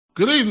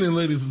Good evening,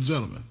 ladies and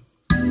gentlemen.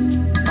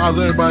 How's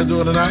everybody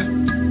doing tonight?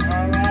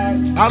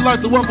 I'd like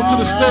to welcome to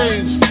the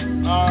stage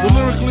the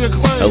lyrically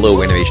acclaimed.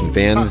 Hello, animation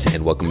fans,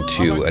 and welcome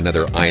to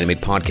another iAnimate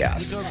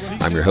podcast.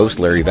 I'm your host,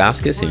 Larry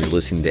Vasquez, and you're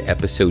listening to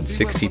episode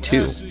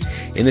 62.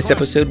 In this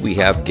episode, we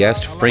have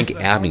guest Frank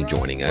Abney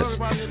joining us.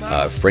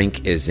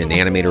 Frank is an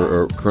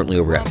animator currently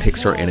over at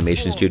Pixar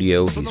Animation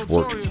Studio. He's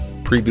worked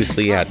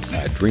previously at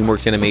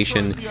Dreamworks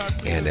Animation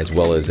and as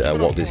well as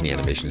Walt Disney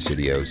Animation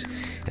Studios,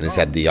 and has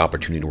had the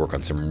opportunity to work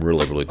on some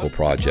really cool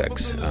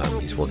projects.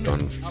 He's worked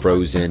on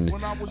Frozen,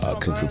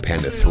 Kung Fu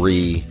Panda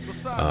 3,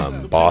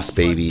 Boss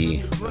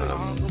Baby,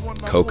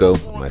 Coco,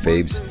 my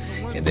faves,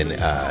 and then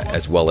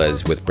as well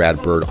as with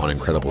Brad Bird on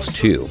Incredibles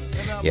 2.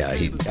 Yeah,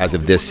 as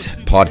of this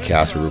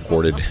podcast we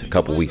recorded a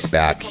couple weeks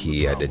back,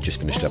 he had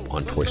just finished up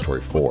on Toy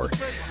Story 4.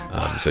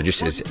 So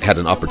just has had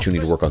an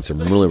opportunity to work on some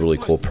really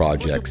cool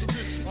projects,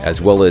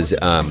 as well as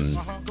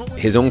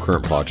his own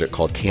current project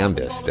called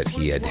Canvas that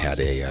he had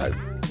a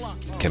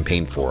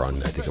campaign for on,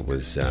 I think it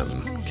was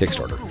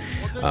Kickstarter.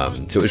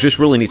 So it was just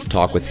really neat to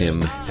talk with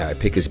him,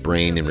 pick his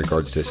brain in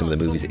regards to some of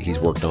the movies that he's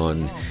worked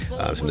on,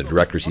 some of the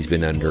directors he's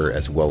been under,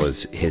 as well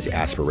as his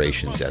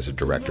aspirations as a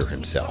director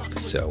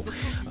himself. So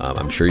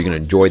I'm sure you're going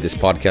to enjoy this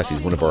podcast.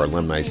 He's one of our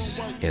alumni,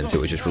 and so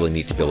it was just really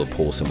neat to be able to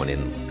pull someone in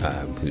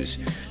who's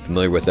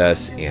familiar with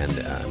us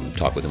and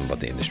talk with him about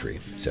the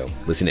industry. So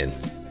listen in.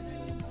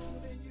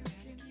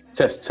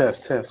 Test.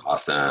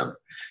 Awesome.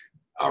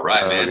 All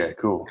right, man. Okay,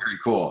 cool. Very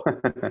cool.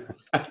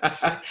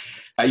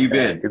 How you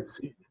been? Good to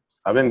see you.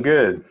 I've been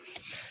good.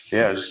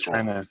 Yeah, just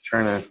trying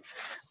to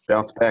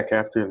bounce back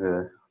after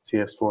the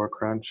TS4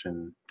 crunch,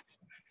 and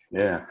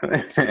yeah.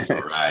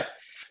 All right.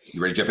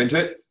 You ready to jump into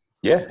it?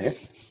 Yeah.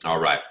 All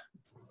right.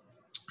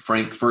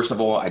 Frank, first of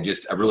all, I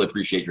really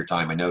appreciate your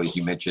time. I know, as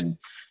you mentioned,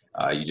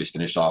 you just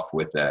finished off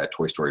with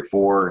Toy Story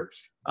 4.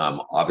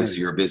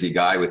 Obviously, you're a busy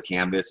guy with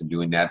Canvas and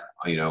doing that,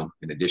 in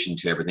addition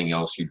to everything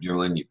else you're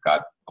doing. You've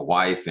got a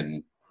wife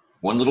and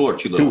one little or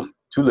two little?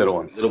 Two little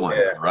ones. Little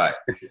ones, yeah. All right.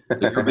 So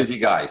you're a busy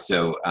guy.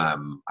 So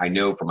I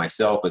know for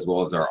myself, as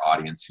well as our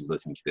audience who's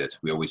listening to this,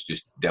 we always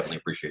just definitely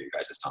appreciate you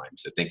guys' time.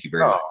 So thank you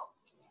very much.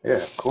 Yeah,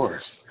 of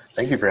course.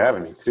 Thank you for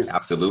having me, too.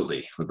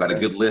 Absolutely. We've got a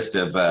good list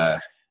of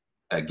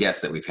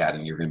guests that we've had,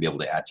 and you're going to be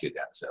able to add to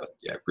that. So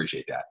yeah, I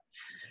appreciate that.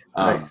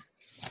 Nice.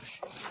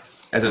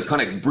 As I was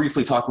kind of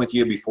briefly talking with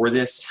you before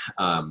this,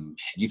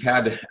 you've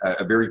had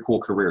a very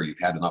cool career. You've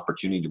had an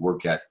opportunity to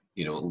work at,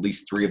 at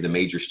least 3 of the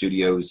major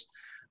studios,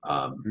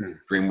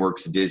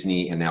 DreamWorks,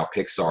 Disney, and now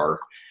Pixar.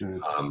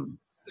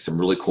 Some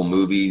really cool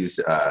movies,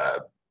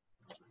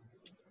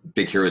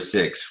 Big Hero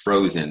 6,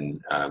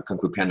 Frozen, Kung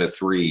Fu Panda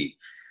 3,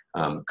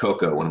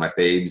 Coco, one of my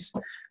faves,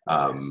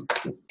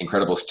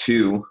 Incredibles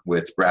 2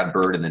 with Brad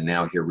Bird, and then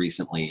now here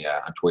recently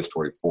on Toy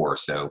Story 4.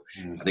 So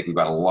I think we've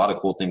got a lot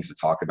of cool things to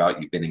talk about.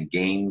 You've been in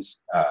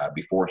games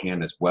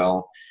beforehand as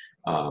well.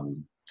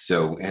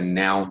 And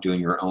now doing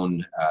your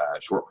own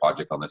short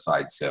project on the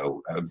side.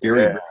 So a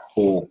very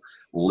cool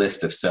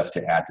list of stuff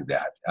to add to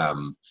that.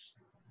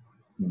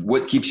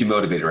 What keeps you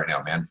motivated right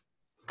now, man?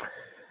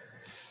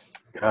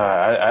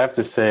 I have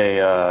to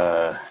say,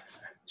 I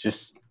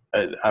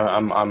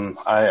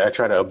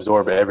try to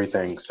absorb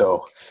everything.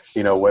 So,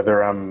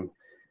 whether I'm,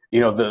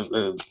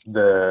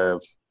 the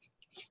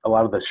a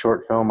lot of the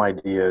short film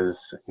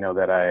ideas,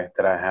 that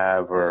I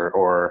have,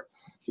 or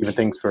even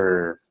things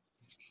for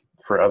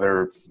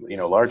other,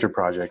 larger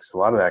projects, a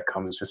lot of that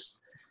comes just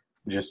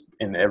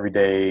in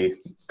everyday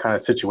kind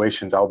of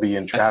situations. I'll be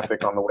in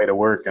traffic on the way to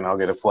work and I'll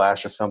get a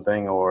flash of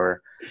something,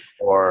 or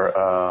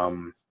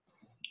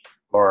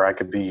I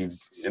could be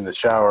in the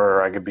shower,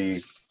 or I could be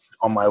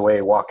on my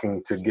way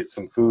walking to get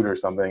some food or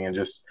something, and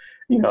just,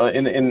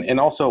 and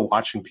also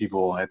watching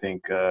people. I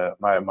think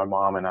my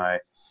mom and I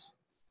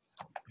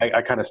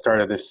kind of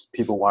started this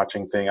people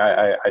watching thing.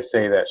 I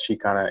say that she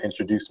kind of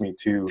introduced me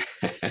to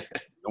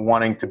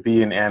wanting to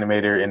be an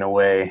animator in a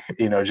way,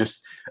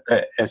 just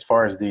as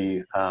far as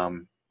the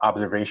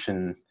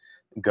observation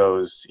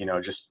goes,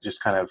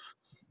 just kind of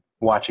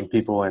watching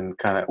people, and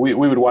kind of, we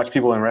would watch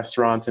people in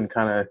restaurants and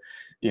kind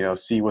of,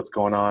 see what's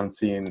going on,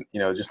 seeing,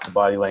 just the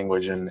body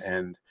language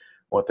and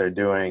what they're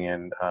doing.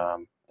 And I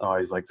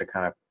always like to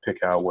kind of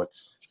pick out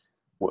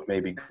what may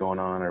be going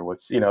on, or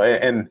what's,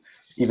 and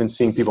even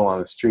seeing people on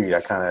the street,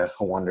 I kind of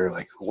wonder,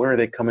 like, where are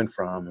they coming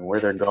from and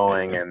where they're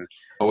going, and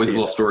always a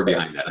little story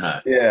behind that,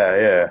 huh?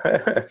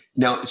 Yeah.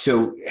 Now,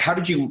 so how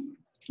did you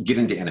get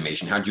into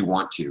animation? How did you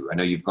want to? I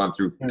know you've gone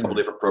through a couple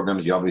different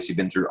programs. You obviously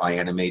been through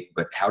iAnimate,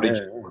 but how did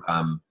you,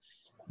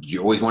 did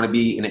you always want to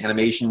be in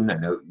animation? I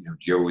know,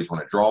 did you always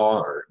want to draw,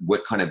 or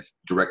what kind of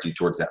directed you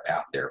towards that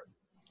path there?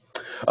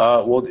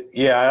 Well,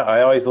 yeah,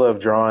 I always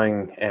loved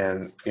drawing,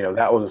 and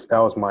that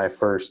was my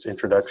first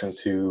introduction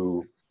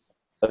to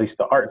at least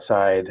the art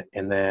side.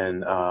 And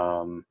then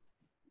I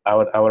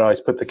would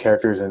always put the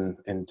characters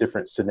in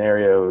different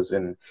scenarios,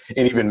 and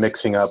even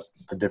mixing up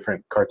the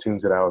different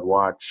cartoons that I would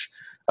watch.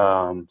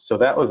 So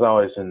that was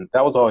always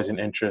an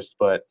interest,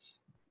 but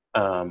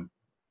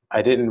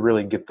I didn't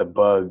really get the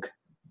bug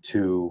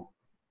to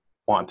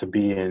want to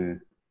be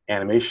in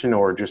animation,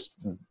 or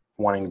just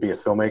wanting to be a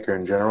filmmaker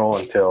in general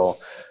until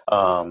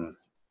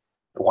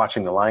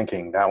watching The Lion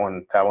King. That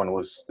one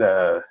was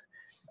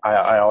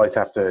I always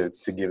have to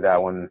give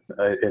that one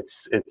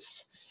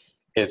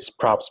it's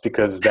props,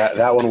 because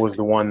that one was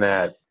the one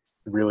that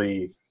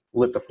really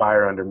lit the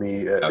fire under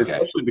me,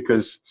 especially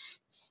because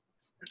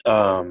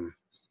me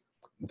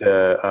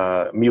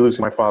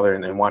losing my father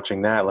and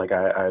watching that, like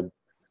I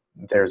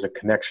there's a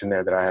connection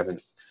there that I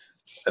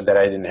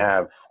didn't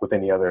have with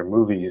any other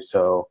movies.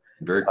 So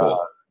very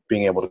cool.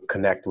 Being able to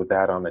connect with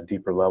that on a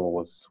deeper level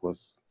was that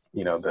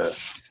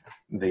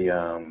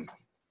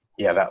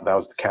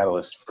was the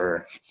catalyst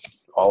for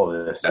all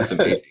of this. That's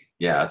amazing.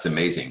 Yeah, that's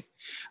amazing.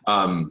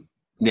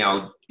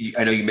 Now,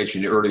 I know you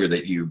mentioned earlier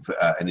that you've,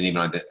 and then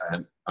even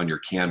on your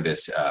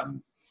Canvas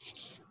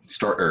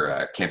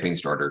campaign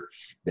starter,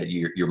 that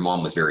your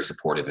mom was very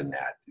supportive in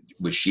that.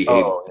 Was she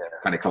able to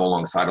kind of come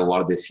alongside a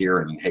lot of this here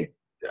and, hey,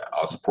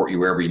 I'll support you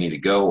wherever you need to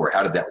go, or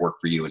how did that work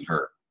for you and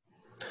her?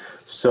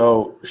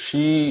 So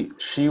she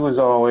was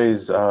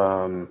always,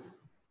 or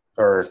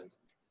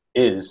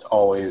is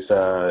always,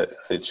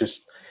 it's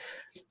just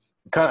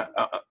kind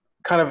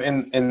of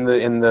in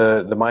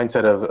the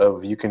mindset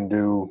of you can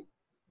do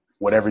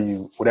whatever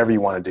you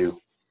want to do,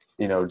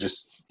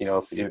 just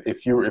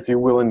if you're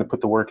willing to put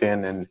the work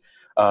in, and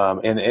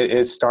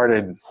it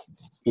started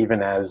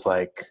even as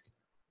like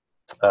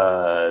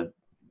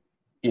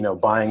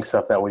buying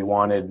stuff that we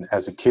wanted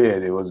as a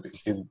kid.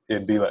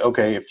 It'd be like,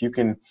 okay, if you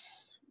can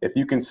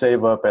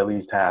save up at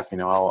least half,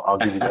 I'll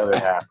give you the other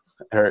half,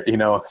 or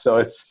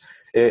so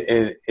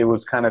it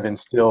was kind of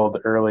instilled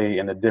early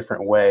in a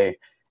different way.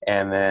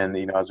 And then,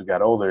 as we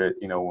got older,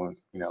 when,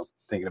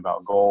 thinking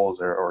about goals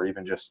or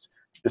even just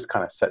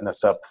kind of setting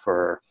us up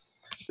for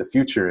the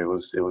future, it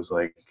was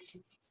like,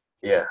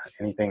 yeah,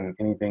 anything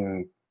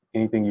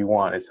you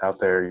want, it's out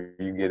there.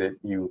 You get it.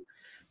 You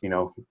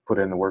put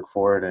in the work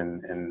for it.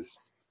 And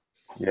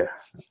yeah,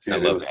 I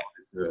love that.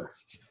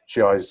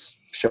 She always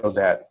showed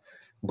that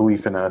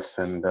belief in us.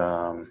 And,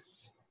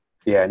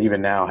 and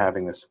even now,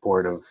 having the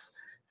support of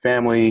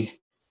family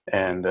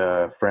and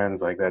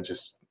friends, like that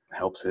just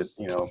helps it,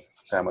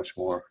 that much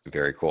more.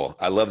 Very cool.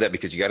 I love that,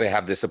 because you got to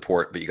have the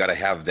support, but you got to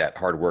have that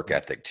hard work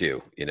ethic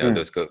too.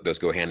 Those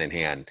go hand in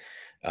hand,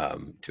 to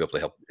be able to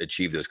help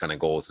achieve those kind of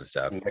goals and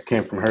stuff. That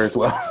came from her as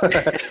well.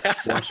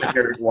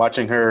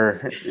 watching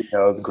her,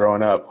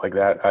 growing up like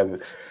that.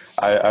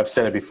 I've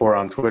said it before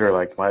on Twitter,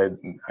 like I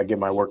get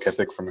my work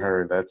ethic from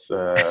her. That's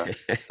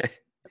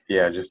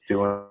just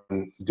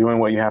doing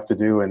what you have to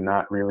do, and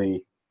not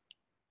really,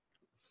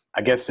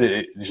 I guess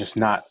just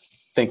not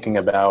thinking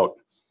about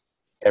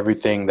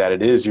everything that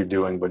it is you're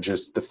doing, but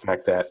just the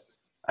fact that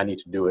I need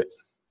to do it.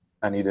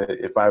 I need to,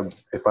 if I'm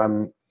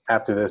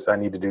after this, I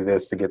need to do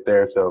this to get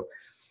there. So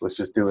let's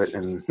just do it.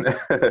 And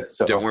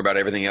so don't worry about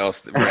everything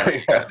else.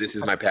 This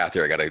is my path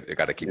here. I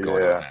gotta keep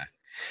going on that.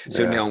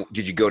 So now,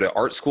 did you go to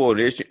art school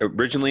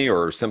originally,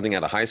 or something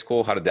out of high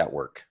school? How did that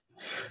work?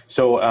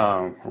 So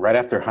right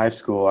after high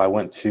school, I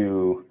went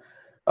to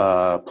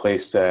a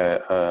place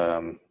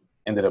that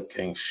ended up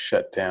getting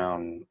shut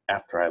down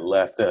after I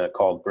left,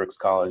 called Brooks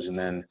College. And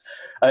then,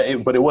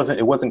 but it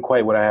wasn't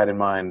quite what I had in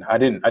mind. I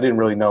didn't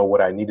really know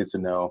what I needed to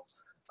know.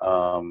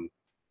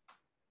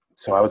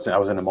 So I was in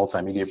a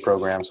multimedia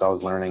program. So I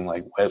was learning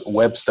like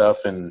web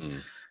stuff and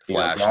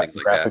Flash, things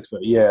like graphics.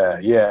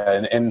 that.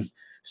 Yeah. And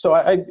so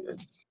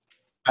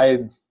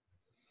I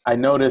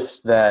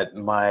noticed that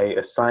my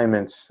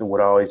assignments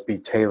would always be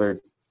tailored,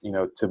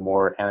 to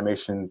more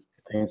animation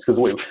things, because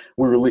we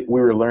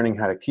were learning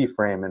how to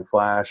keyframe in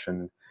Flash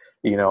and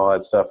all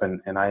that stuff, and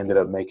I ended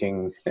up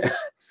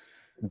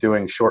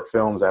doing short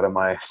films out of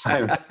my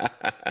assignment.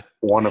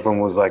 One of them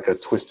was like a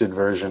twisted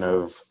version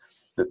of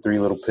the Three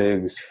Little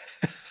Pigs.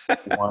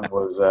 One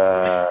was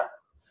I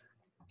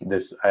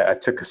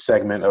took a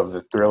segment of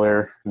the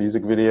Thriller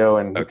music video,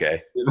 and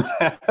okay.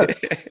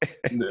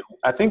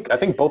 I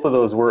think both of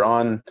those were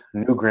on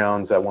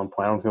Newgrounds at one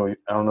point. I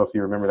don't know if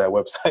you remember that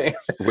website.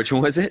 Which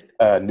one was it?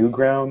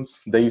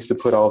 Newgrounds. They used to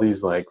put all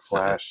these like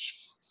Flash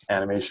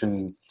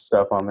animation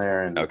stuff on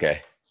there, and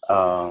okay.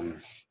 And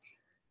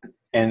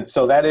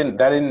so that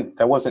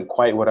wasn't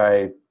quite what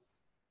I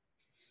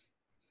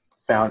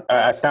found.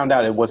 I found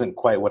out it wasn't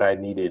quite what I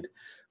needed,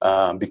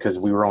 because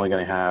we were only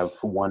going to have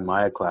one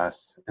Maya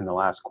class in the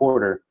last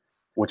quarter,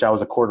 which I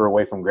was a quarter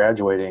away from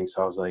graduating.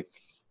 So I was like,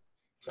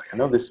 I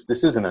know this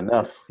isn't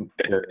enough.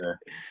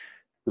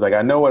 Like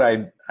I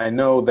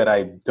know that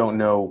I don't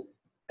know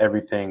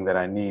everything that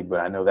I need,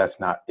 but I know that's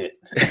not it.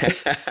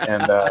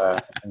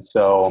 And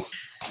so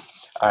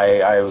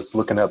I was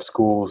looking up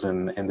schools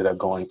and ended up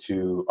going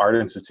to Art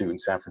Institute in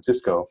San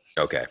Francisco.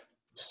 Okay.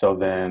 So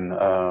then,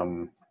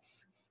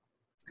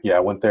 I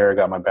went there,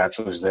 got my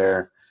bachelor's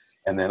there,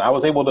 and then I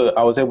was able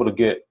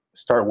to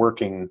start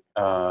working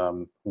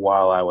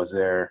while I was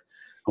there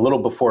a little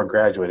before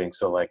graduating.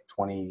 So like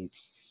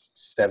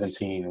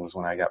 2017 was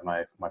when I got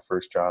my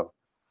first job.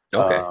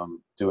 Okay.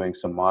 Doing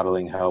some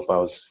modeling help. I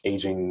was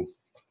aging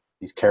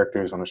these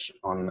characters on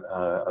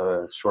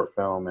a short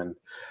film, and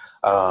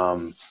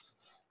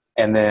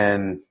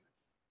then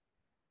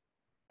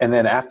and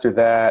then after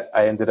that,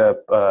 I ended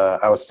up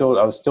I was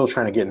still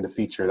trying to get into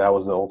feature. That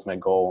was the ultimate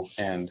goal,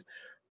 and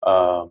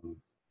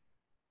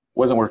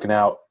wasn't working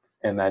out,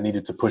 and I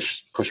needed to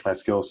push my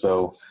skills.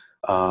 So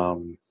I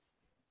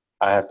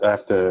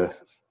have to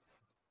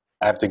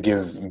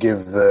give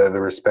the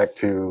respect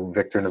to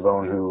Victor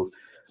Navone, who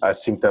I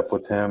synced up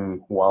with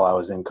him while I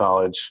was in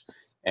college,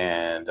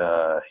 and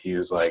he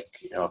was like,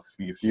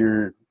 if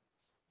you're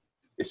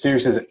as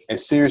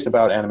serious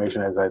about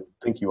animation as I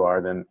think you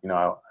are, then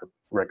I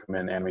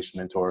recommend Animation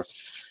Mentor.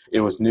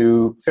 It was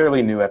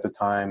fairly new at the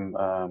time,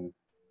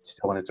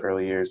 still in its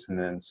early years, and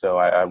then so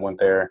I went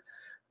there,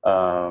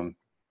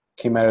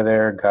 came out of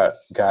there,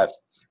 got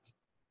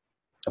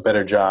a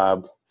better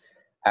job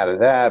out of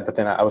that, but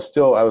then I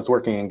was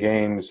working in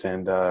games,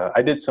 and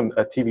I did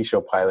a TV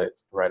show pilot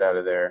right out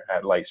of there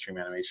at Lightstream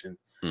Animation,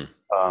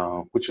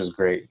 which was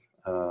great,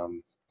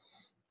 and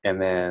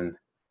then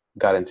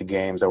got into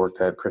games. I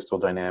worked at Crystal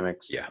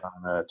Dynamics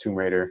on Tomb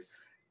Raider,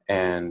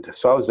 and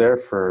so I was there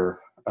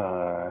for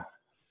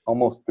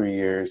almost 3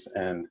 years,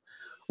 and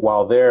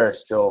while there,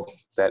 still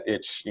that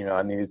itch,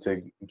 I needed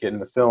to get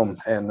into film,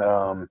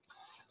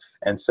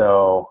 and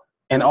so,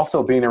 and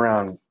also being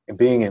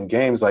in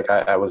games, like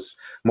I was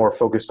more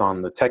focused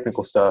on the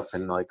technical stuff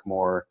and like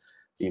more,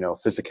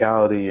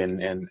 physicality,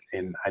 and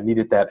I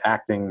needed that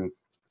acting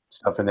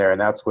stuff in there,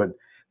 and that's what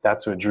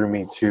drew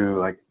me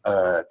to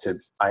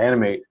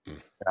iAnimate.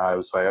 I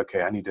was like,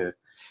 okay, I need to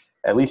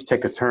at least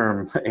take a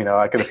term.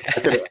 I could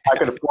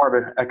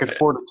afford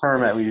a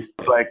term at least.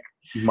 It's like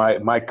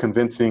my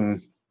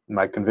convincing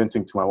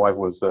to my wife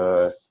was,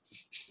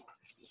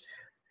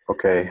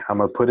 okay, I'm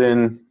gonna put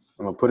in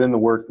the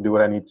work, do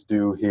what I need to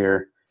do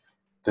here.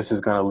 This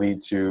is gonna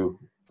lead to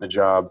a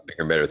job,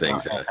 bigger and better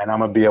things, and I'm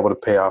gonna be able to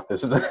pay off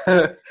this.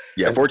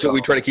 Yeah, fortunately,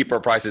 we try to keep our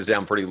prices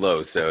down pretty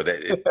low, so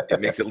that it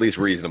makes it at least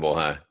reasonable,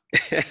 huh?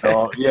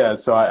 So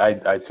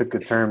I took a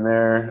term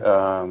there,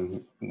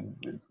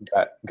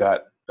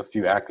 got a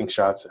few acting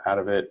shots out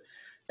of it,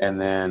 and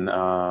then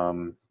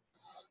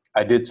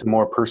I did some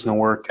more personal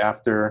work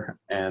after,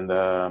 and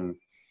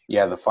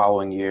the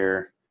following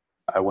year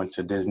I went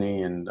to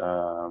Disney and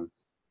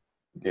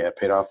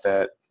paid off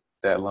that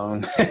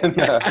loan.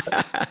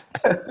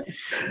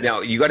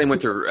 Now you got in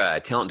with their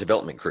talent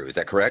development crew, is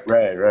that correct?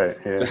 Right.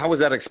 Yeah. So how was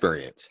that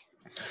experience?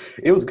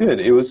 It was good.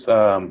 It was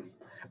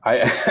I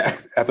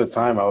at the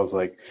time I was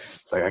like,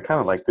 I kind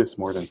of like this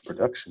more than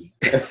production.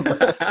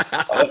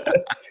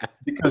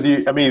 Because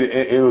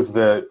it was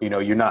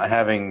you're not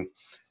having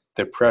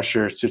the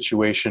pressure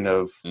situation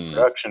of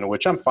production,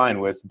 which I'm fine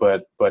with,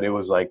 but it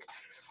was like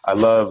I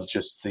love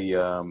just the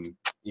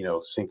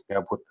syncing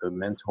up with the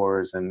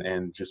mentors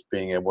and just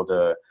being able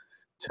to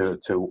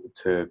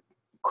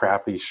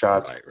craft these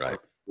shots, right.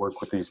 Work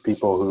with these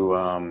people who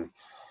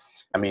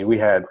we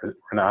had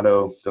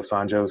Renato Dos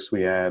Anjos,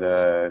 we had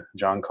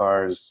John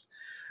Cars,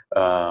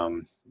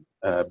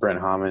 Brent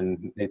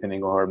Hammond, Nathan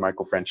Engelhard,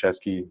 Michael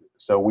Franceschi.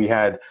 So we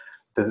had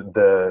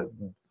the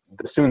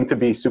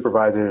soon-to-be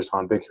supervisors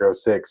on Big Hero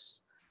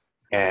 6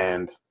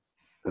 and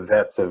the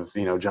vets of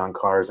John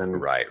Cars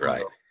and right.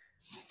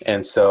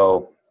 And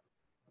so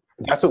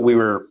that's what we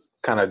were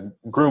kind of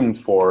groomed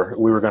for.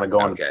 We were going to go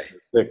on to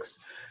 6,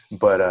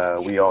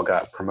 but we all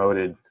got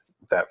promoted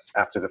that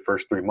after the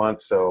first 3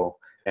 months. So,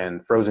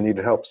 and Frozen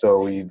needed help,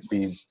 so we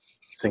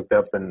synced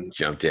up and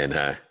jumped in,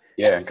 huh?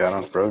 Yeah, got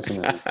on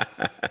Frozen,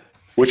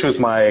 which was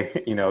my,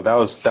 that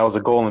was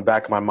a goal in the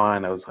back of my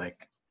mind. I was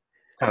like,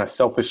 kind of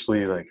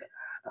selfishly, like,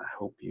 I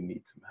hope you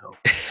need some help.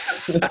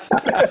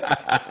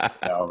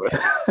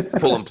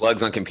 Pulling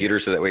plugs on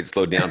computers so that way it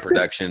slowed down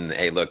production.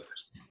 Hey, look,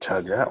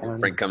 chug that one.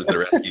 Frank comes to the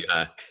rescue,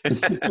 huh?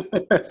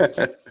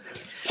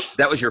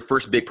 That was your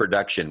first big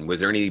production. Was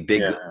there any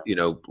big,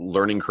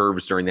 learning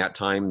curves during that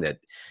time that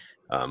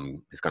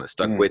is kind of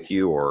stuck with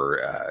you, or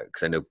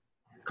because I know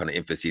kind of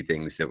infancy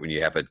things that when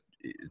you have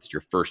it's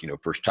your first,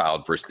 first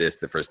child, first this,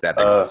 the first that,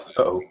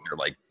 they're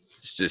like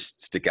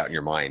just stick out in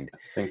your mind. I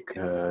think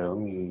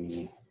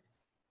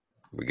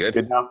we good?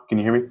 Good now? Can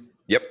you hear me?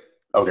 Yep.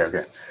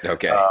 Okay.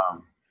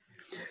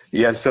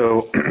 Yeah.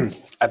 So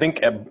I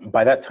think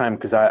by that time,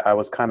 because I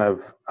was kind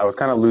of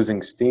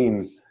losing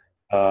steam,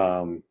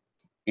 trying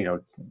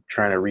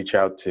to reach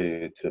out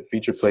to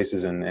feature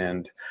places,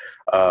 and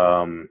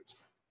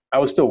I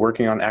was still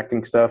working on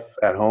acting stuff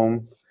at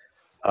home,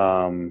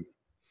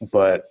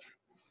 but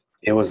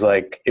it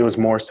was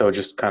more so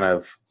just kind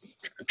of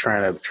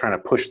trying to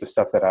push the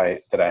stuff that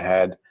I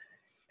had.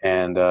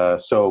 And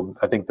so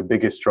I think the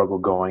biggest struggle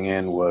going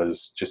in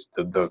was just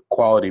the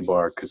quality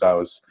bar, because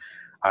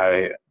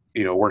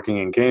working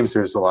in games,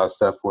 there's a lot of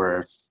stuff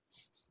where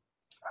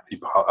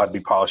I'd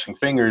be polishing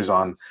fingers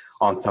on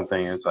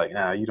something, and it's like,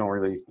 nah, you don't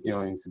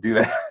need to do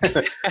that.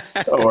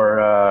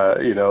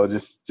 Or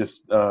just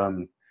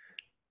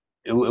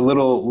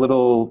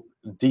little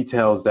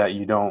details that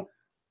you don't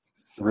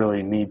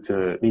really need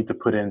to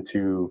put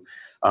into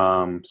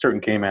certain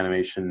game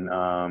animation.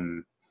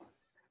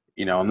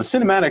 And the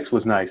cinematics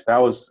was nice. That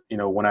was,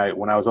 when I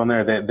was on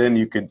there, then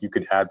you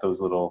could add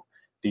those little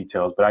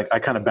details, but I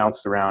kind of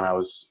bounced around. I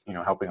was,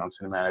 helping on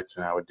cinematics,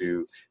 and I would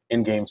do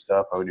in-game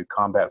stuff. I would do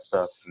combat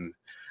stuff.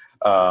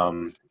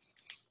 And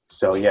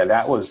so yeah,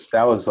 that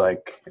was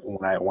like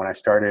when I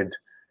started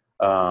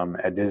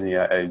at Disney,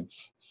 that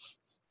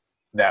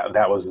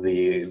was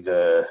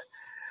the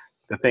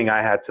thing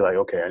I had to, like,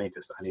 okay, I need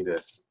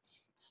to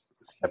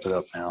step it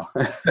up now.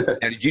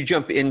 Now, did you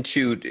jump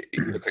into,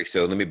 okay,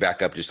 so let me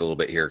back up just a little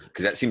bit here,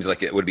 because that seems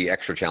like it would be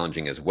extra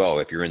challenging as well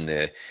if you're in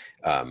the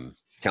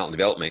talent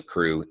development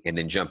crew and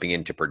then jumping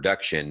into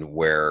production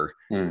where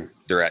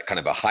they're at kind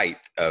of a height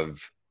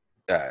of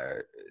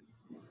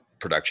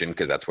production,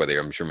 because that's why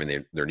I'm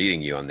assuming they're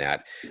needing you on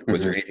that.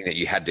 Was there anything that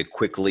you had to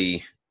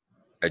quickly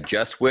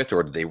adjust with,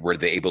 or were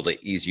they able to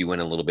ease you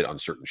in a little bit on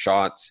certain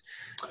shots?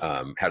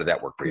 How did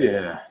that work for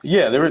you?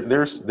 Yeah. There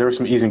was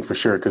some easing for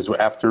sure, because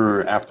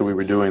after we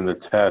were doing the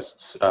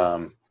tests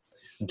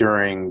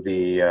during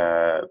the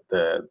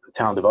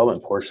talent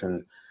development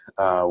portion,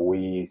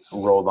 we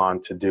rolled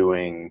on to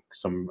doing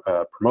some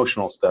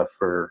promotional stuff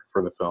for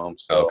the film.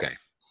 So, okay.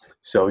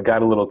 So we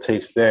got a little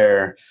taste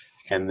there,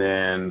 and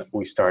then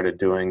we started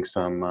doing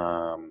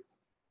some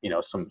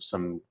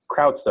some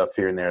crowd stuff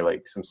here and there,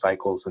 like some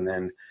cycles, and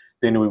then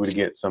we would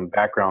get some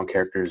background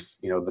characters,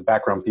 the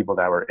background people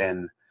that were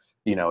in,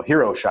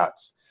 hero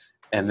shots.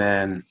 And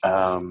then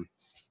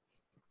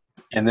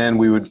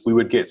we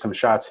would get some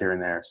shots here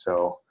and there.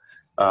 So,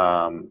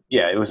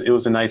 it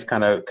was a nice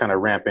kind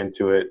of ramp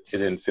into it. It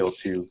didn't feel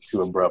too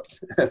abrupt,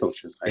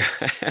 which is nice.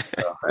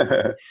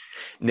 So.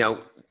 Now,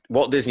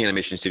 Walt Disney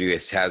Animation Studio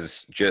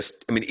has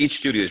just, each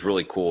studio is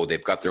really cool.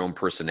 They've got their own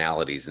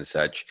personalities and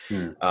such.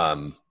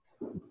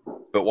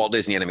 But Walt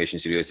Disney Animation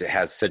Studios, it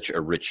has such a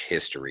rich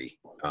history.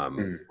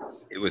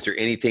 Was there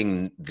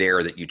anything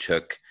there that you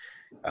took,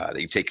 that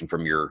you've taken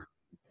from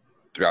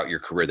throughout your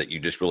career that you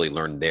just really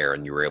learned there,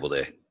 and you were able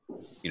to,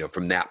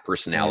 from that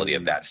personality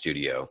of that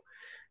studio,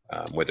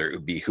 whether it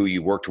would be who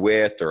you worked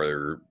with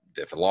or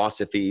the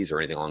philosophies or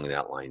anything along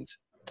that lines?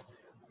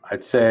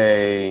 I'd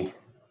say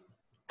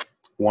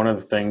one of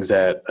the things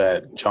that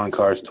John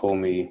Cars told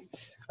me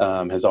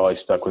has always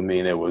stuck with me,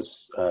 and it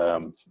was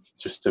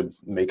just to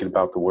make it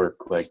about the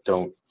work. Like,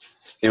 don't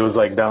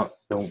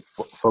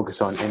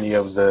focus on any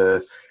of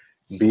the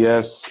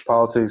BS,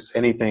 politics,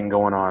 anything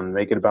going on.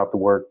 Make it about the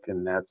work,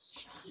 and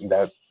that's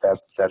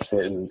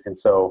it. And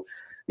so,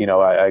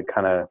 I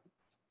kind of,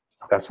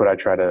 that's what I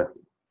try to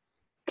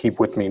keep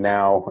with me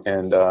now.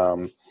 And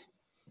on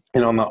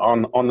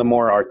the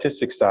more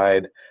artistic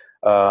side,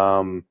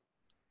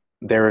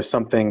 there is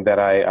something that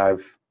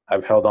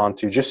I've held on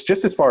to just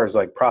as far as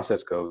like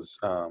process goes,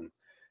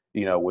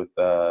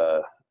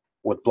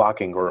 with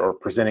blocking or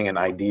presenting an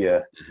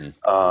idea.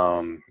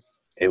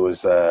 It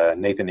was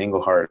Nathan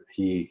Englehart.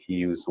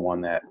 He was the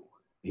one that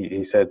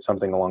he said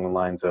something along the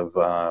lines of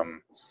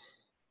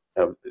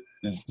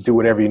do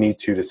whatever you need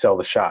to sell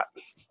the shot.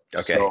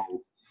 Okay.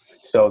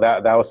 So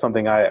that was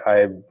something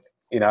I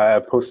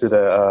posted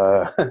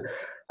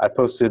I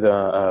posted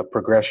a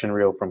progression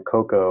reel from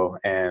Coco,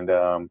 and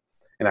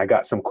I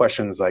got some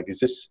questions like, is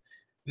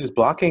this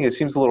blocking? It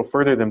seems a little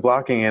further than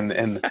blocking.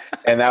 And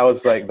that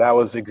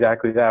was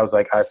exactly that. I was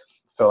like, I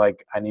felt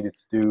like I needed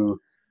to do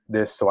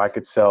this so I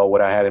could sell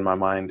what I had in my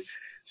mind.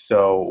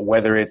 So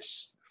whether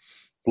it's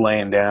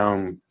laying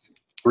down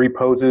 3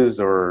 poses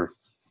or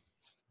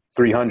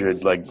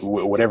 300, like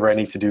whatever I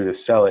need to do to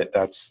sell it,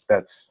 that's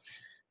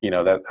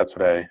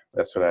what I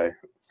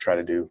try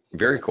to do.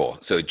 Very cool.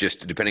 So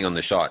just depending on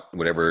the shot,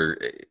 whatever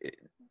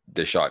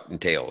the shot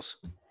entails.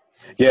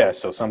 Yeah,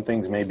 so some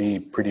things may be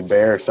pretty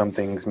bare. Some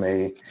things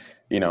may,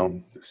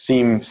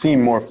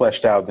 seem more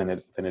fleshed out than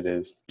it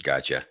is.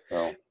 Gotcha.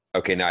 So.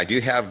 Okay, now I do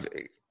have.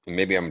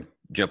 Maybe I'm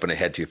jumping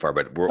ahead too far,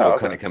 but we'll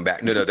kind of come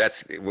back. No,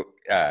 that's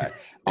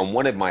on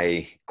one of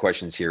my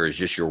questions here is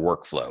just your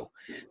workflow.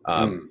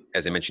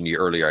 As I mentioned to you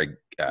earlier,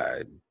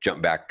 I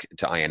jumped back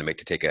to iAnimate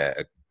to take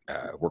a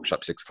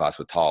Workshop 6 class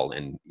with Tal,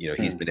 and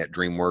he's been at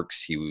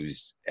Dreamworks. He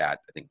was at,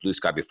 I think, Blue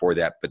Sky before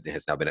that, but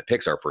has now been at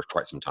Pixar for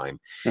quite some time.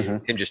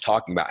 Him just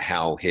talking about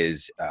how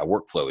his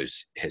workflow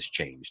has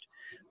changed.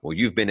 Well,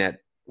 you've been at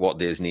Walt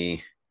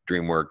Disney,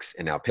 Dreamworks,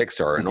 and now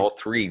Pixar, and all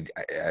three,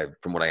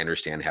 from what I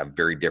understand, have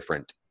very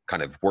different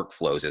kind of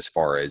workflows as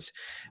far as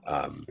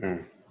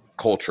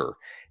culture.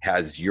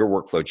 Has your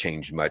workflow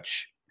changed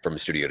much from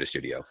studio to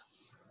studio?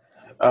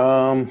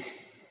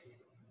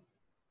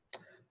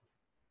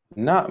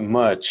 Not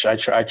much. I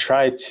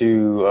try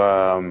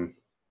to.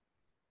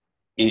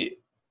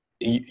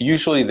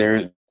 Usually,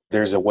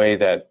 there's a way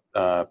that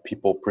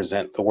people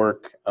present the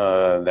work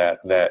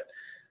that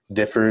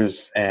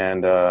differs,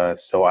 and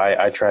so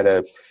I try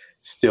to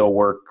still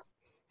work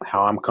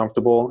how I'm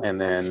comfortable, and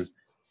then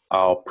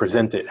I'll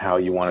present it how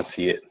you want to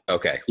see it.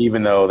 Okay.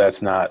 Even though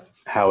that's not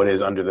how it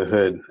is under the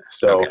hood.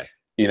 So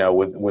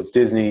with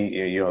Disney,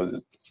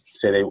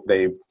 say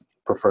they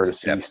prefer to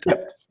see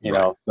stepped.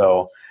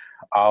 So.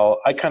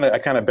 I kind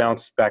of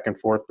bounce back and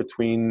forth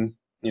between,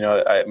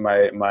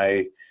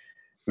 my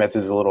method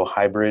is a little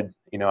hybrid.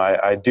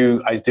 I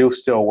do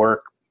still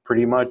work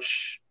pretty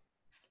much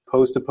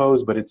pose to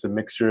pose, but it's a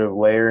mixture of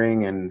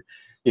layering and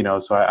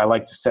so I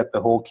like to set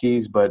the whole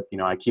keys, but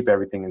I keep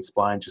everything in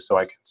spline just so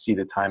I can see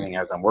the timing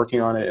as I'm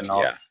working on it and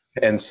all. Yeah.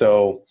 And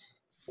so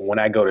when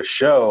I go to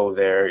show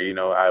there,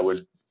 I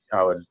would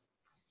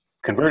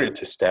convert it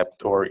to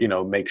stepped, or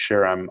make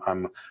sure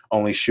I'm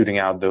only shooting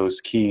out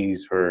those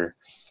keys. Or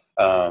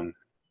in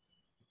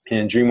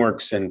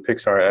DreamWorks and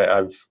Pixar,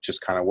 I've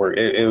just kind of worked.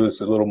 It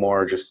was a little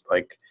more just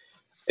like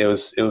it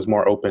was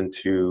more open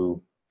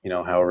to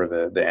however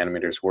the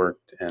animators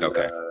worked. And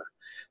Okay.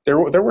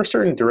 there were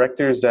certain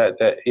directors that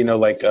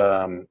like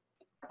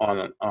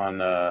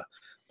on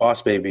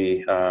Boss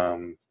Baby,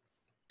 Tom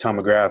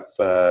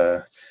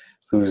McGrath,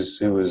 who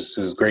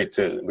was great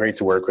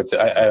to work with.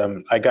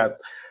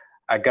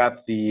 I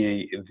got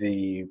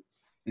the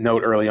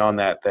note early on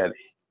that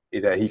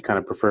he kind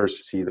of prefers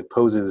to see the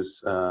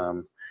poses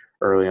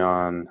early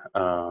on,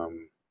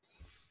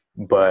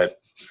 but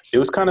it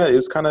was kind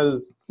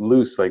of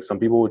loose. Like some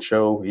people would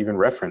show even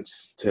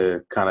reference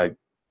to kind of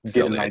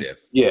Sell the idea.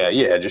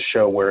 Yeah, just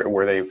show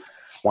where they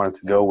wanted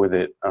to go with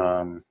it.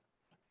 And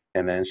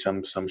then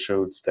some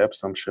showed steps,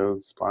 some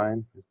showed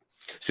spline.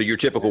 So your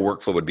typical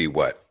workflow would be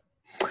what?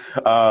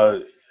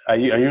 I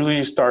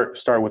usually start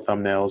with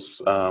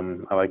thumbnails.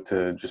 I like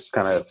to just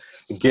kind of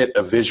get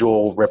a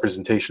visual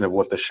representation of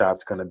what the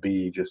shot's going to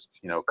be,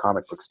 just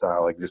comic book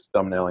style, like just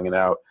thumbnailing it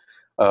out.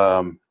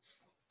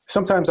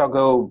 Sometimes I'll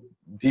go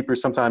deeper.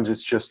 Sometimes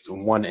it's just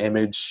one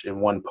image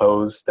in one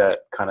pose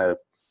that kind of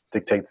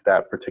dictates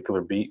that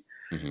particular beat.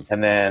 Mm-hmm.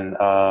 And then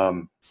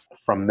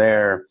from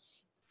there,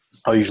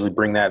 I'll usually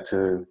bring that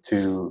to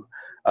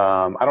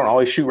I don't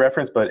always shoot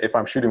reference, but if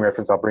I'm shooting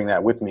reference, I'll bring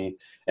that with me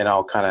and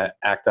I'll kind of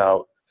act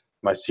out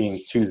my scene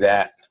to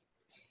that.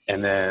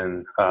 And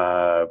then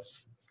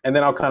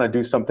I'll kind of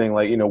do something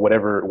like,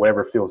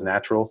 whatever feels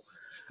natural.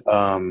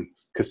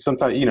 Cause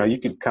sometimes, you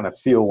can kind of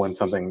feel when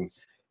something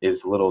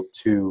is a little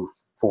too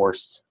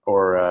forced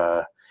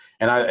or,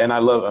 and I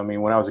love,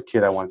 when I was a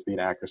kid, I wanted to be an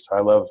actor. So I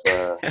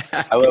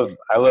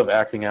love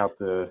acting out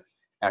the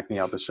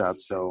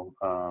shots. So,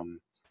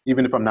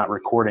 even if I'm not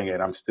recording it,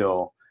 I'm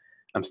still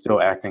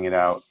acting it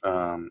out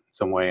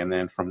some way, and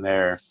then from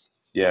there,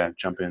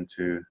 jump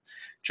into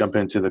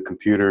the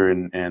computer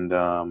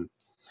and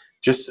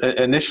just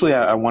initially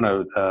I want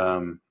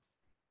to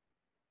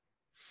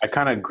I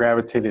kind of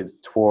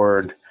gravitated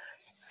toward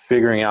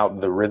figuring out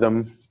the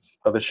rhythm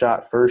of the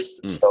shot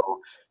first.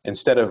 So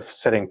instead of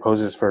setting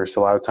poses first,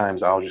 a lot of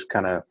times I'll just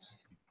kind of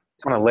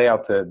lay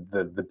out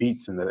the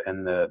beats and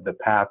the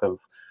path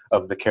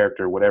of the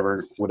character,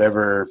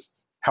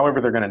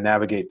 however they're going to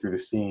navigate through the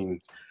scene.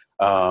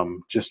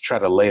 Just try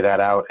to lay that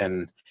out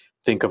and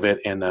think of it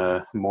in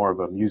a more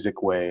of a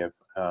music way of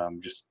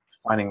just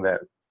finding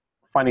that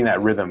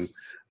rhythm.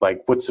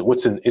 Like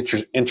what's an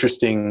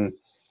interesting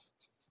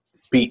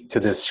beat to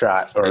this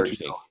shot, or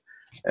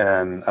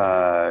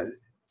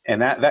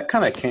and that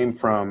kind of came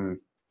from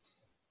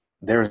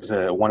there's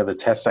one of the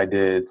tests I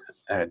did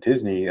at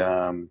Disney.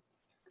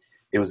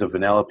 It was a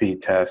Vanellope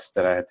test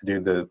that I had to do.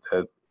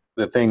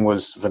 The thing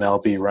was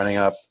Vanellope running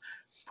up,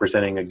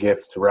 presenting a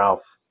gift to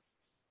Ralph.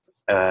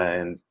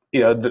 And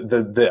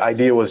the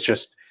idea was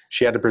just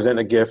she had to present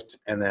a gift,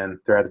 and then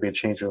there had to be a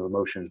change of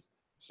emotion.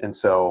 And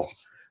so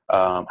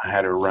I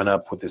had her run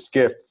up with this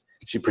gift.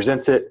 She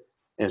presents it,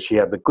 and she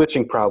had the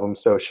glitching problem,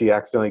 so she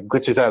accidentally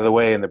glitches out of the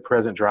way, and the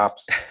present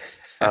drops.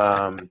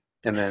 And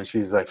then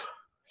she's like,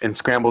 and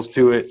scrambles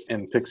to it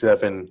and picks it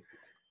up and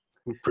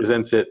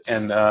presents it.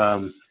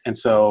 And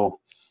so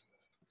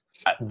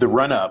the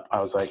run up, I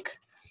was like,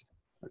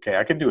 okay,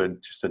 I could do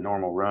just a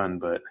normal run,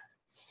 but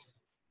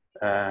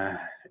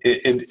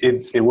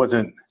it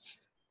wasn't,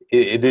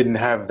 it didn't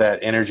have that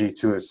energy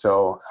to it.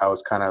 So I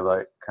was kind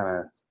of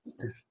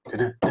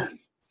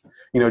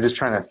just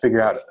trying to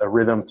figure out a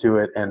rhythm to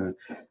it. And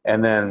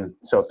then,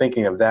 so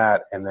thinking of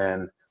that, and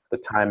then the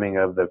timing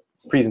of the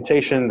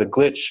presentation, the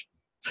glitch,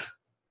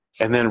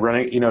 and then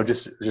running,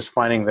 just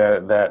finding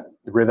that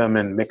rhythm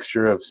and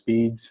mixture of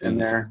speeds in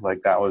there. Like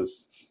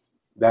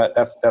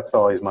that's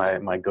always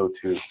my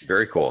go-to.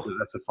 Very cool. So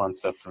that's the fun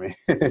stuff for me.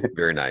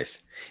 Very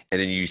nice.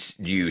 And then you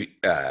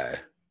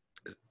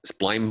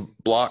spline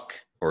block,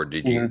 or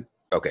did you? Mm-hmm.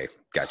 Okay,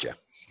 gotcha.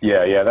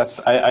 Yeah. That's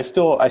I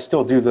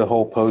still do the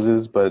whole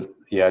poses, but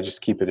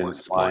just keep it in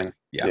spline.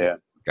 Yeah.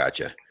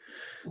 Gotcha.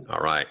 All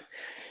right.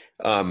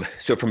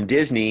 So from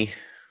Disney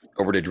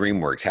over to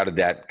DreamWorks, how did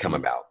that come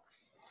about?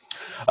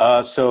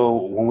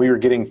 So when we were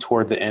getting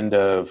toward the end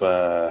of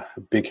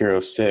Big Hero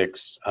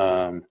 6,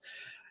 I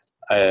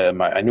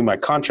knew my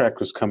contract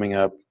was coming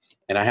up,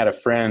 and I had a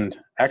friend,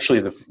 actually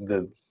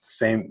the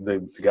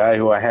guy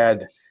who I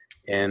had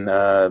in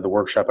the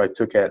workshop I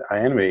took at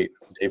iAnimate,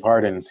 Dave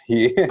Harden.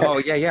 He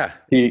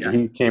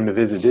came to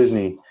visit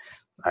Disney.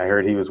 I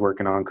heard he was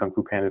working on Kung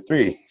Fu Panda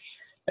 3,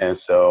 and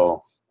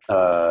so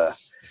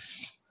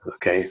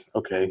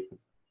okay,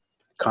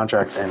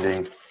 contract's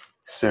ending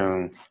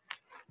soon.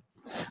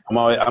 I'm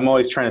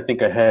always trying to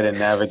think ahead and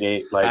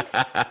navigate, like,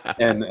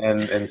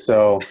 and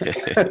so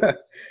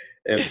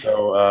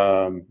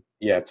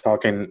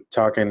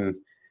talking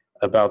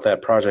about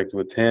that project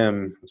with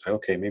him. It's like,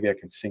 okay, maybe I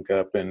can sync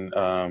up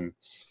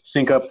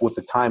with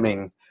the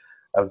timing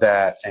of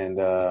that, and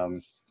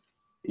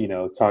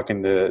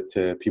talking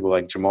to people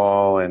like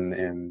Jamal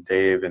and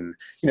Dave, and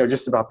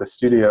just about the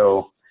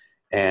studio,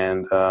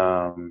 and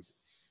there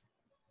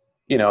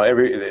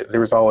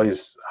was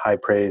always high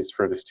praise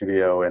for the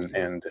studio,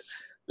 and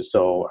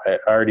so I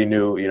already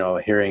knew,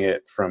 hearing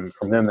it from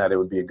them, that it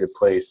would be a good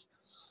place.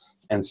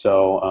 And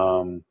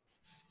so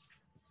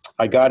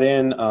I got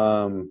in.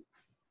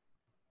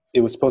 It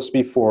was supposed to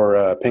be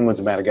for Penguins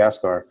of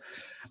Madagascar,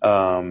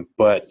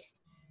 but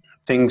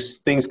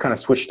things kind of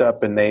switched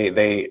up, and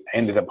they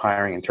ended up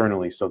hiring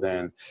internally. So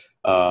then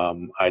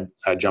I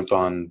jumped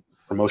on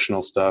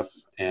promotional stuff,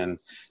 and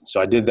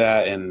so I did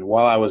that. And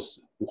while I was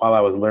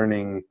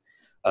learning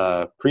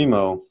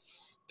Primo,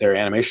 their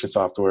animation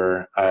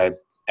software, I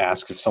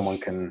asked if someone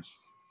can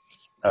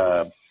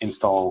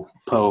install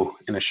Poe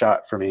in a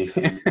shot for me.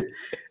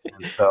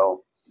 And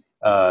so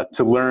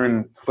to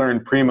learn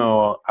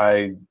Primo,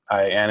 I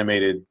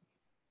animated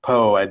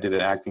Poe. I did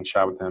an acting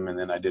shot with him, and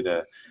then I did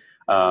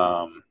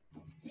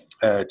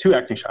two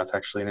acting shots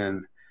actually. And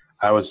then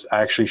I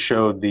actually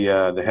showed the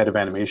head of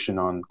animation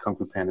on Kung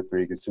Fu Panda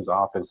 3, because his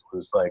office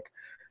was like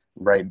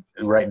right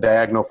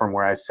diagonal from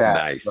where I sat.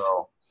 Nice.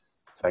 So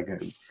it's like,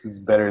 who's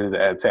better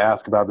to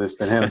ask about this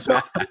than him? So,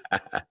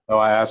 so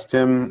I asked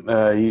him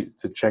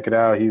to check it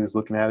out. He was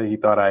looking at it. He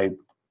thought I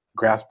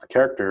grasped the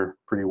character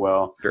pretty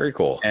well. Very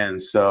cool.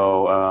 And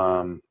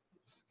so,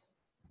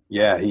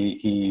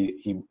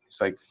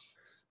 he's like,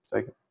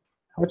 how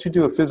about you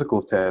do a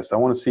physicals test? I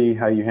want to see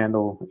how you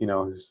handle,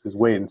 his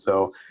weight. And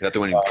so Is that the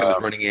one who comes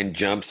running in,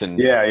 jumps, and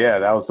yeah,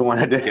 that was the one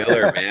I did.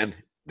 Killer, man.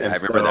 I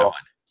remember that one.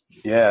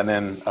 Yeah, and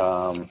then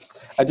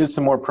I did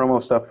some more promo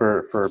stuff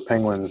for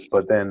Penguins,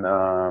 but then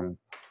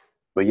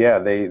they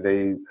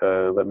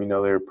let me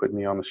know they were putting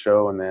me on the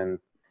show. And then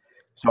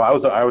so I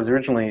was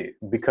originally,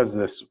 because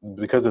of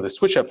the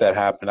switch up that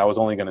happened, I was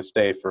only going to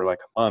stay for like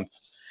a month,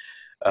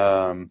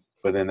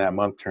 but then that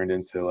month turned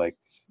into like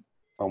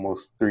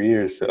almost 3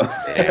 years. So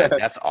Man,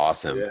 that's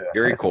awesome. Yeah.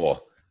 Very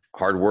cool.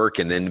 Hard work,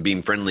 and then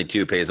being friendly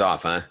too pays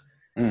off, huh?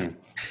 Yeah,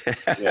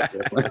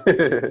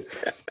 definitely.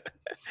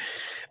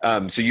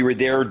 So you were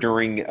there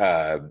during,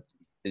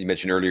 you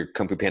mentioned earlier,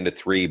 Kung Fu Panda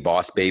 3,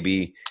 Boss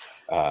Baby.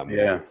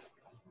 Yeah.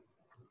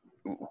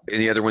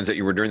 Any other ones that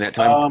you were during that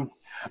time?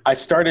 I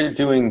started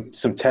doing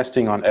some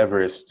testing on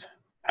Everest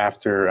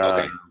after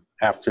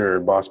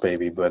Boss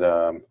Baby, but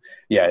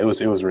it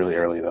was really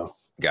early though.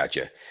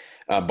 Gotcha.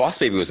 Boss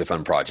Baby was a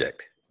fun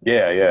project.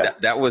 Yeah.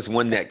 That was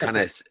one that kind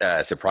of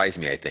surprised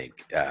me, I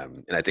think.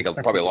 And I think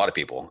probably a lot of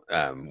people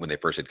when they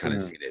first had kind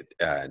of seen it,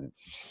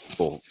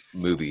 full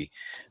movie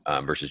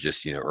versus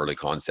just, early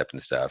concept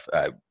and stuff.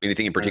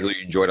 Anything in particular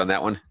you enjoyed on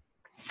that one?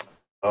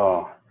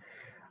 Oh,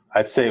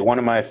 I'd say one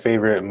of my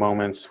favorite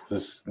moments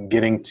was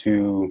getting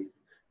to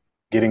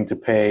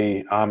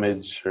pay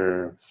homage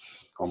or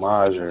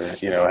homage or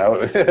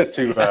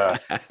to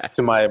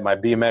my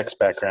BMX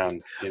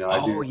background.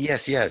 I do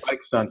yes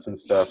bike stunts and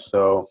stuff.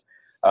 So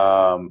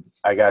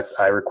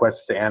I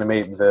requested to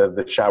animate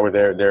the shot where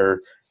they're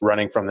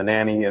running from the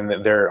nanny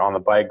and they're on the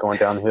bike going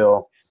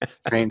downhill.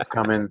 Train's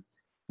coming.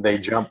 They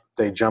jump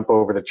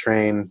over the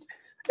train.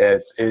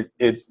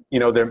 The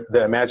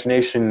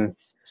imagination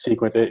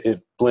sequence,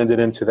 it blended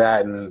into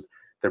that, and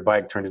their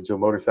bike turned into a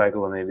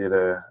motorcycle, and they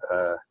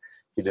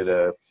did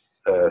a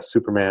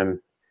Superman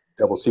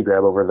double C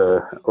grab over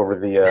the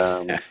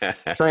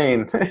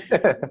train.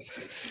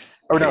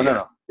 Or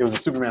no, it was a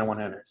Superman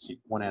one-handed C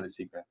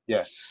grab.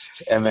 Yeah,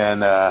 and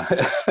then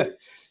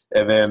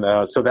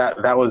so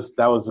that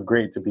was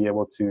great to be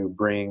able to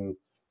bring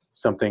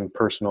something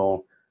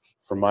personal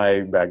from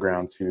my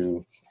background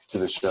to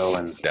the show.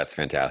 And that's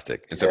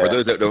fantastic. And so for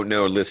those that don't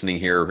know, listening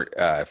here,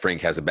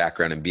 Frank has a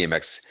background in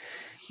BMX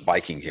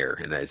biking here,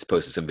 and has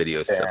posted some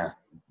videos,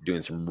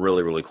 doing some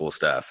really, really cool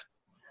stuff.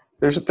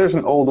 There's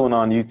an old one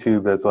on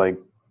YouTube that's like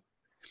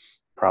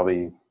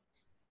probably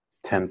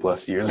 10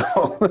 plus years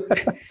old.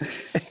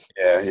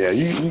 Yeah.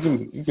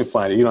 You can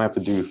find it. You don't have to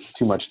do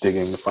too much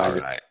digging to find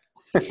it. Right.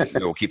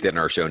 We'll keep that in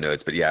our show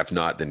notes. But if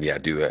not, then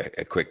do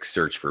a quick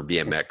search for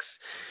BMX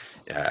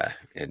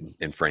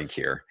and Frank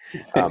here.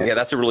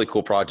 That's a really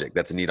cool project.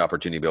 That's a neat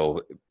opportunity to be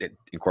able to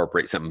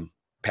incorporate some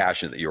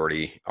passion that you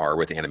already are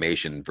with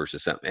animation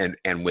versus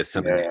and with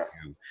something that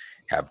you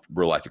have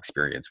real life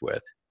experience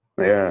with.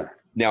 Yeah.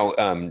 Now,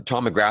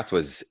 Tom McGrath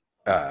was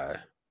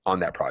on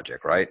that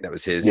project, right? That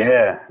was his.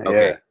 Yeah.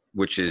 Okay. Yeah.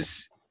 Which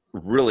is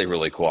really,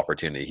 really cool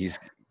opportunity. He's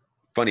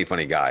funny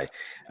guy.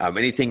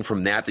 Anything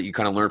from that you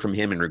kind of learned from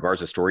him in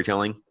regards to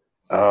storytelling?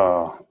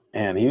 Oh,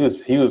 man, he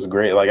was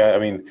great. Like, I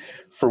mean,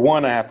 for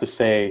one, I have to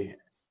say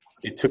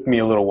it took me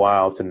a little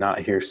while to not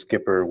hear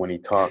Skipper when he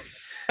talked.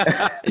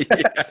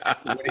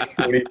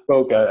 when he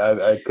spoke,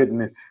 I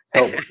couldn't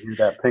help but hear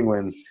that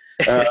penguin.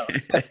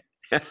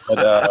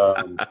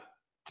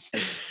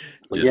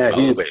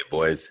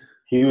 Boys.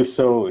 He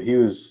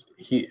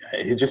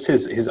just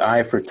his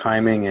eye for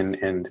timing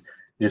and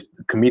just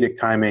comedic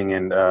timing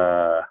and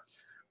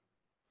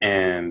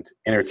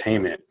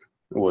entertainment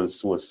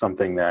was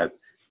something that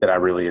I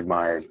really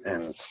admired,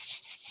 and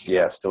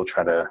yeah, still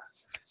try to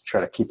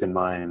keep in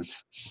mind.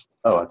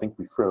 Oh, I think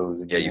we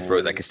froze again. Yeah, you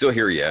froze. I can still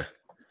hear you.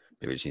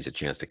 Maybe it just needs a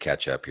chance to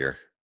catch up here.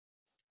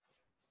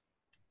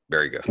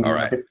 Very good. All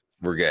right,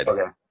 we're good.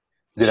 Okay.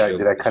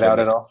 Did I cut out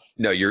at all?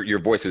 No, your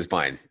voice is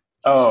fine.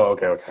 Oh,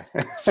 okay.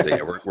 So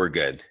yeah, we're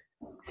good.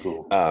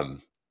 Cool.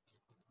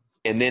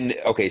 And then,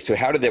 okay, so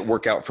how did that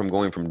work out from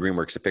going from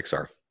DreamWorks to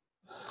Pixar?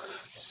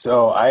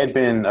 So I had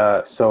been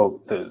I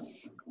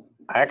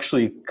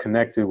actually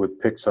connected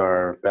with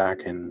Pixar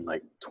back in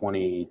like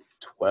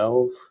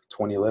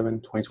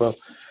 2011, 2012,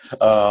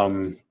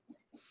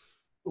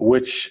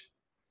 which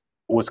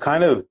was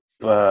kind of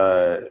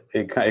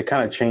it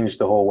kind of changed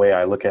the whole way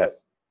I look at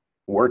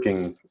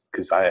working,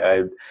 because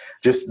I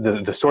just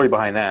the story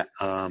behind that.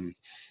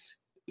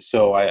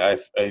 So I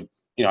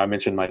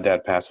mentioned my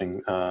dad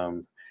passing,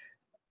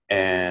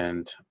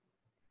 and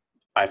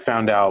I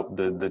found out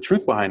the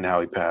truth behind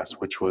how he passed,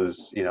 which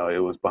was,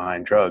 it was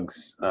behind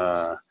drugs.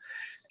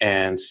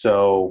 And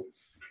so,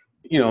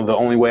 the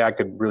only way I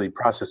could really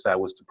process that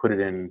was to put it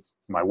in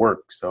my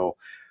work. So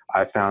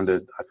I found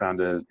an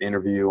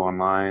interview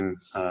online,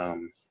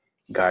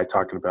 guy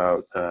talking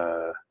about,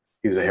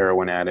 he was a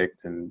heroin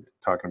addict and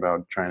talking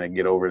about trying to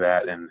get over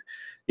that and,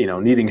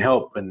 needing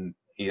help, and,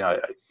 he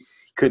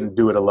couldn't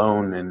do it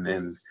alone.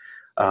 And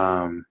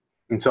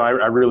so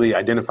I really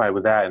identified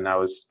with that. And I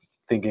was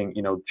thinking,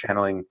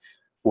 channeling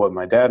what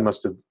my dad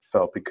must have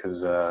felt,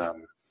 because,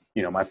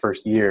 my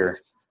first year,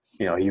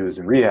 he was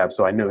in rehab,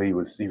 so I knew he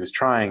was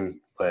trying,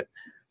 but,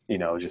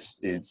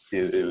 just it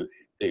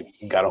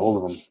got a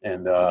hold of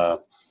him.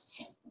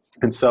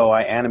 And so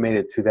I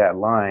animated to that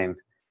line,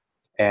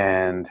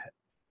 and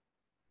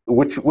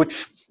which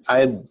I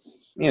had,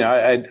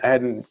 I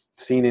hadn't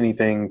seen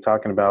anything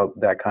talking about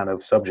that kind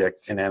of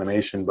subject in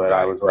animation, but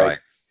I was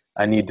like,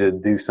 I need to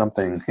do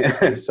something.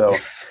 So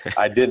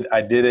I did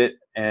it.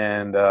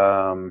 And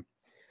I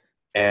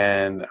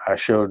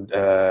showed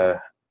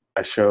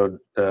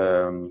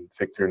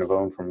Victor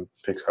Navone from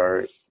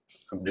Pixar,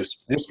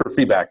 just for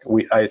feedback.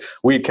 We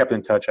had kept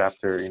in touch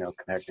after,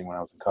 connecting when I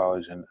was in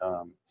college. And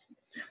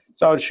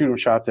so I would shoot him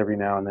shots every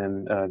now and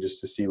then,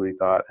 just to see what he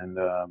thought.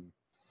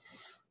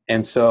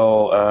 And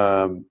so,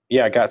 I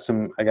got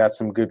some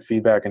good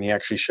feedback, and he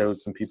actually showed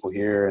some people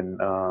here.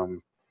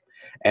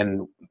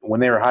 And when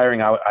they were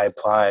hiring, I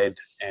applied,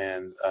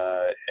 and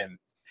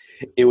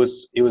it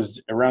was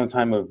around the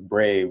time of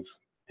Brave,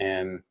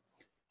 and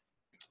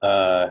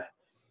it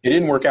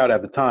didn't work out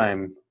at the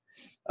time,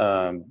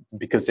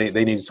 because they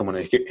needed someone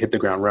to hit the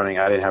ground running.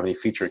 I didn't have any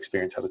feature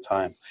experience at the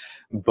time,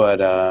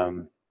 but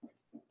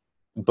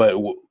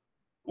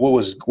what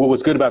was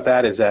good about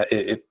that is that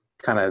it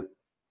kind of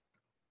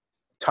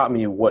taught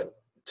me what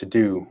to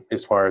do,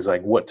 as far as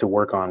like what to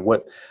work on,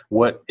 what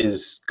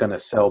is going to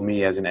sell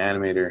me as an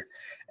animator.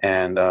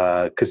 And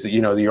because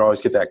you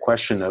always get that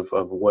question of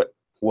what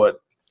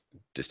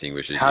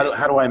distinguishes how you.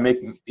 How do I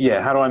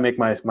make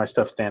my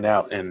stuff stand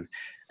out, and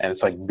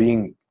it's like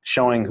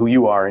showing who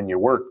you are in your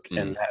work.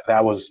 And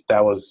that was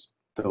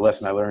the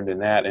lesson I learned in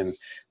that, and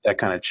that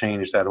kind of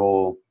changed my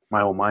whole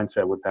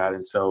mindset with that.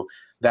 And so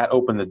that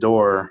opened the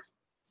door,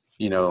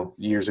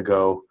 years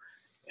ago.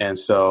 And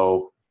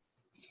so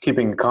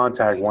keeping in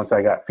contact, once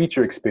I got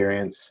feature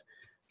experience,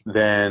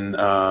 then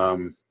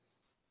around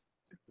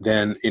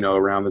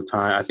the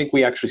time, I think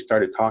we actually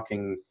started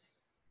talking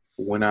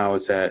when I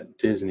was at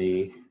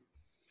Disney,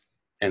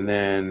 and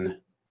then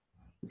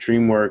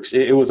DreamWorks.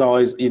 It was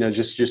always,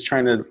 just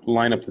trying to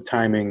line up the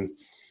timing,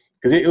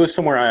 because it was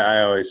somewhere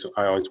I always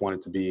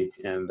wanted to be.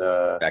 And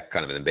back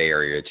kind of in the Bay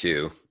Area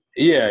too.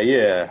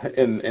 Yeah.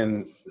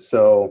 And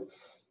so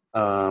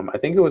I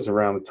think it was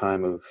around the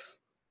time of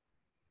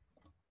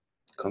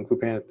Kung Fu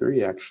Panda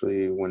 3,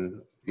 actually,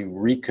 when we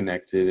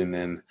reconnected. And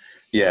then,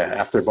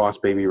 after Boss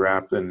Baby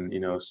wrapped, and,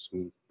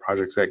 some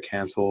projects got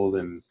canceled,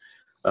 and,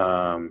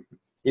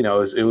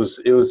 it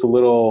was a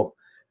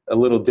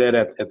little dead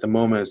at the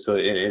moment. So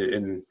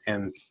and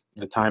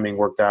the timing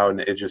worked out,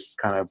 and it just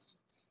kind of,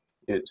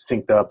 it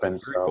synced up. And Very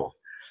so, cool.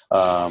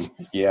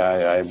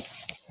 I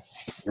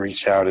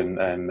reached out and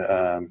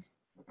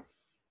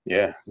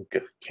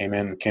came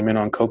in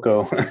on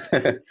Coco.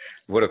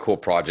 What a cool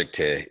project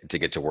to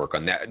get to work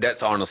on.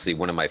 That's honestly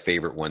one of my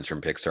favorite ones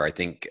from Pixar. I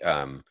think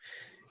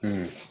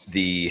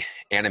the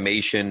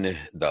animation,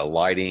 the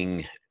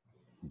lighting,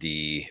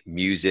 the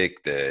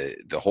music,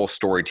 the whole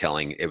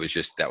storytelling, it was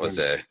just, that was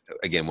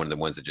again one of the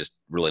ones that just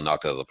really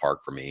knocked it out of the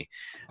park for me.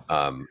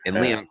 And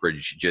Lee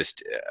Unkrich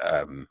just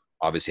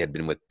obviously had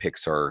been with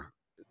Pixar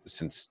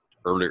since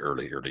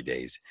early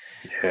days.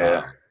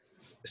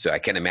 So I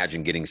can't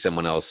imagine getting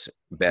someone else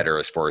better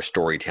as far as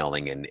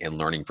storytelling and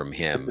learning from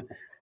him.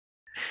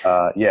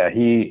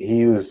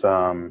 He was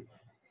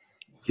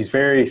he's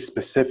very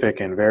specific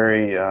and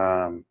very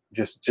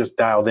just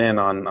dialed in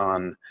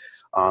on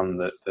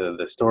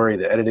the story,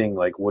 the editing,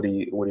 like what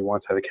he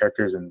wants out of the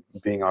characters, and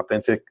being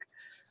authentic.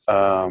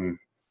 And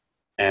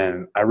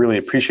I really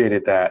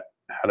appreciated that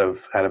out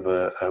of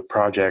a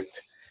project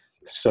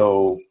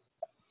so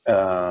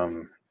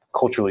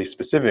culturally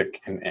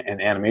specific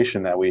in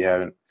animation that we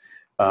haven't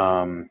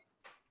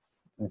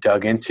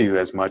dug into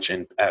as much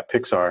at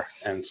Pixar.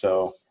 And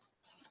so,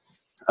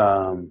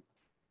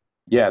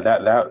 yeah,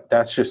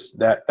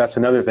 that's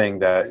another thing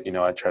that, you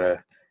know, I try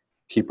to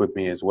keep with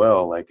me as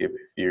well. Like if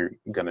you're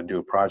going to do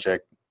a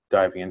project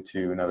diving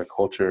into another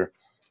culture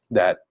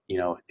that, you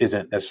know,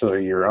 isn't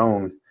necessarily your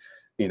own,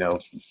 you know,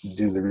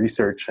 do the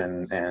research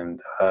and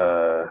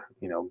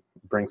you know,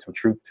 bring some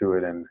truth to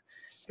it. And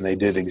they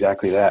did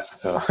exactly that.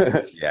 So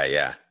Yeah,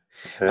 yeah.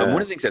 One of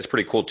the things that's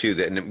pretty cool too,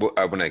 that, and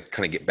I want to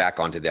kind of get back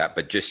onto that,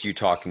 but just you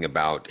talking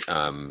about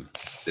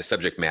the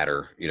subject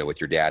matter, you know, with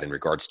your dad in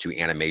regards to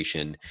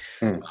animation,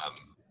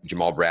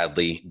 Jamal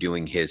Bradley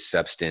doing his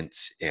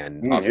Substance,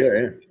 and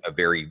a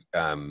very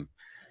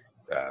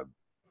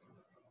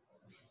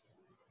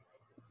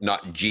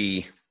not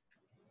G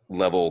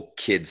level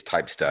kids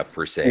type stuff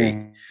per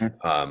se.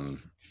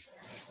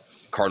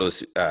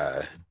 Carlos,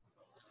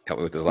 help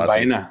me with his last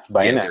name.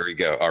 Baena. Yeah, there you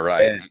go. All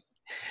right.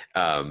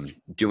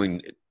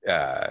 Doing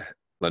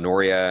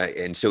Lenoria,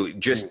 and so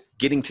just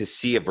getting to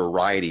see a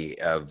variety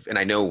of, and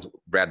I know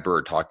Brad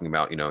Bird talking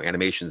about, you know,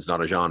 animation is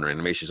not a genre,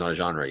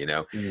 you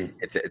know,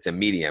 it's a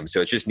medium.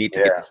 So it's just neat to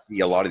get to see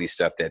a lot of these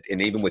stuff that, and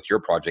even with your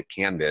project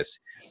Canvas,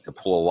 to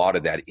pull a lot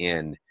of that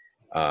in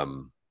a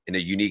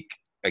unique,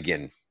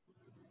 again,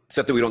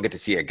 stuff that we don't get to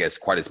see, I guess,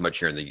 quite as much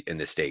here in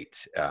the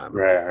States.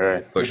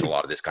 Right. Push a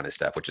lot of this kind of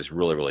stuff, which is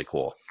really, really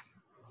cool.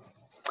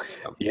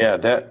 Those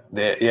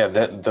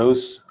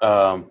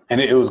and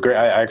it was great.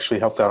 I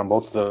actually helped out on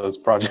both of those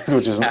projects,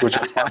 which is fun.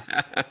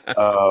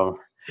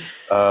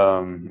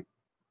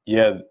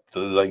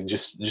 Like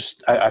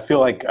just I feel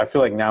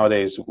like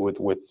nowadays with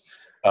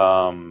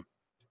I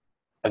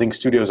think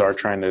studios are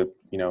trying to,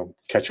 you know,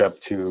 catch up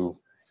to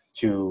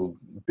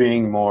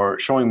being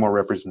showing more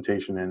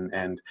representation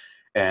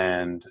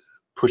and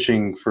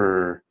pushing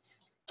for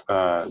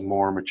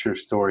more mature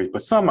stories.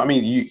 But some, I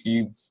mean,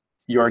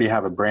 you already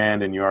have a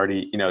brand, and you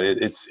already, you know,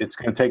 it's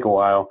going to take a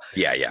while.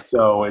 Yeah.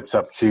 So it's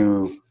up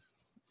to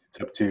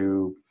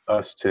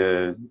us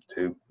to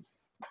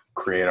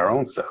create our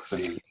own stuff.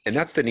 And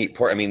that's the neat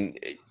part. I mean,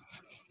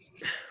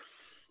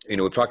 you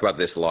know, we've talked about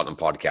this a lot on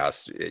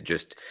podcasts,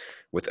 just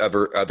with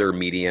other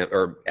media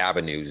or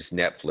avenues,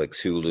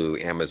 Netflix,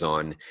 Hulu,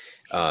 Amazon.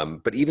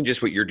 But even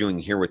just what you're doing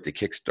here with the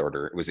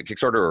Kickstarter, was it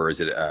Kickstarter or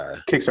is it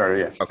Kickstarter?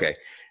 Yeah. Okay.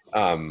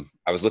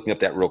 I was looking up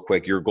that real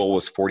quick. Your goal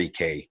was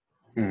 40K,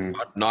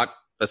 not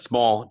a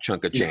small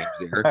chunk of change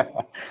there.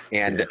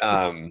 And,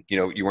 you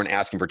know, you weren't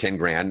asking for 10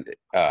 grand.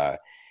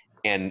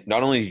 And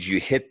not only did you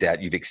hit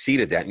that, you've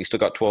exceeded that, and you still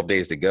got 12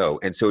 days to go.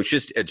 And so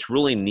it's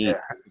really neat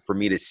for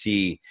me to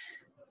see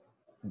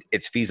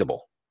it's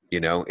feasible. You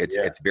know,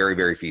 it's very,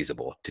 very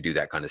feasible to do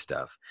that kind of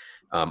stuff.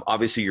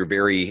 Obviously you're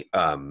very,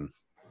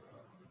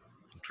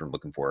 what I'm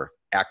looking for,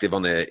 active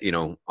on the, you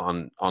know,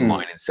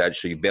 online and such.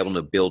 So you'll be able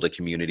to build a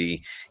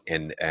community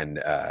and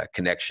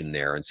connection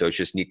there. And so it's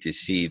just neat to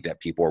see that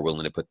people are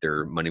willing to put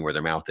their money where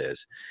their mouth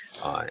is,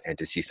 and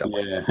to see stuff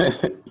like this.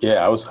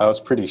 I was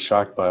pretty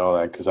shocked by all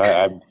that. Cause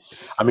I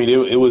mean,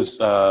 it was,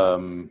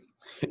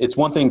 it's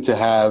one thing to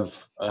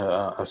have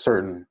a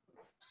certain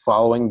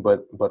following,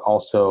 but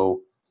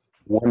also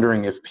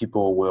wondering if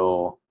people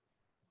will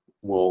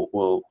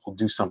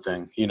do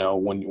something, you know,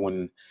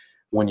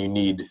 when you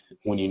need,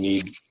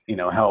 you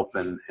know, help.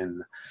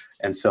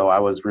 And so I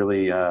was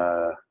really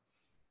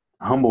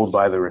humbled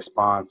by the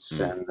response.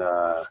 And,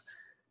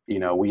 you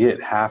know, we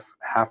hit half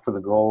of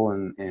the goal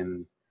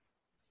in,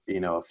 you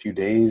know, a few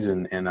days.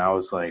 And I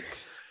was like,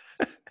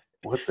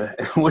 what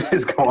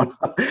is going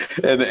on?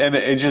 And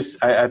it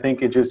just, I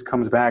think it just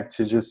comes back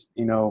to just,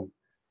 you know,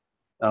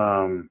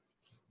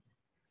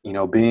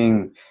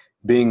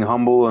 being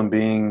humble and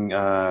being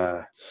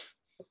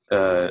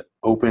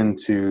open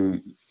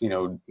to, you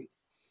know,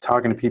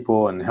 talking to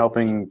people and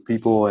helping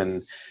people,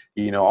 and,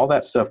 you know, all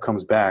that stuff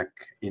comes back,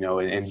 you know,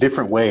 in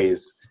different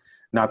ways.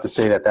 Not to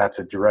say that that's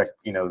a direct,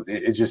 you know,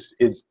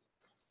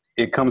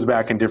 it comes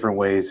back in different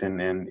ways.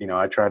 And, you know,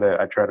 I try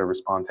to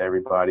respond to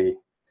everybody.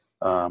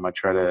 I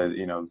try to,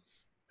 you know,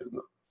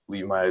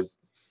 leave my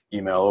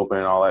email open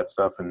and all that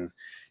stuff, and,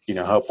 you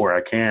know, help where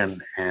I can.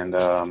 And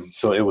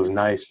so it was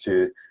nice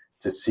to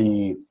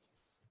see,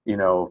 you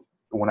know,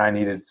 when I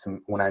needed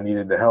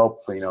the help,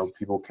 you know,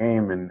 people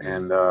came and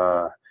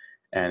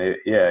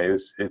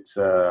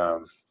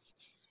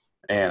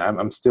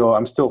I'm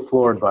still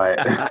floored by it.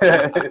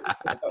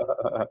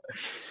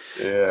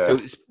 So,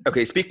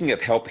 okay. Speaking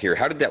of help here,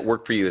 how did that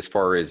work for you as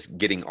far as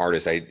getting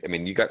artists? I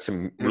mean, you got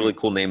some really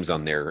cool names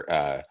on there.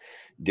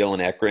 Dylan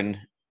Ekron,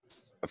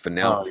 a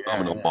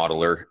phenomenal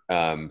modeler.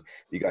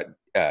 You got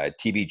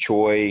TB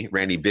Choi,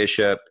 Randy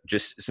Bishop,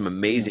 just some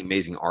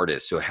amazing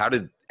artists. So how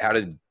did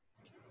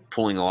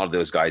pulling a lot of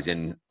those guys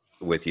in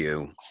with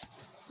you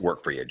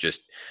work for you?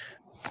 Just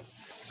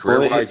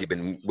career-wise, you've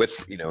been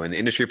with, you know, in the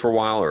industry for a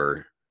while,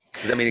 or?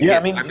 Because I mean,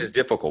 again, time is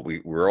difficult.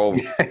 We're all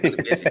kind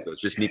of busy, so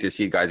it's just neat to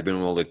see guys being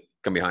able to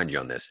come behind you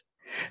on this.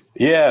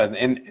 Yeah,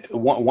 and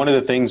one of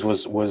the things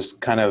was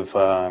kind of,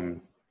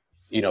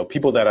 you know,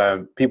 people that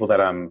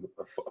I'm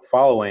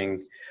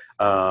following.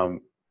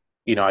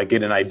 I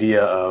get an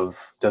idea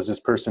of, does this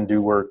person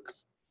do work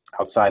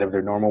outside of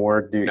their normal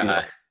work?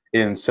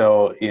 And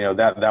so,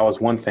 that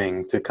was one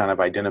thing to kind of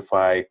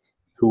identify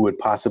who would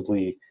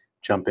possibly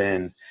jump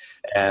in,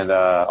 and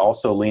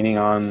also leaning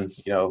on,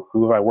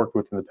 who have I worked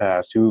with in the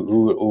past?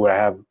 Who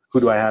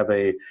do I have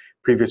a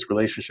previous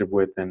relationship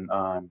with? And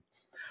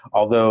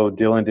although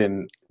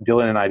Dylan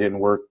and I didn't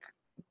work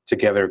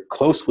together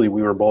closely,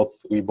 we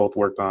both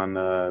worked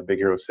on Big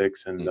Hero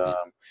 6, and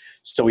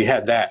so we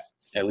had that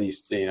at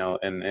least,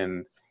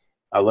 and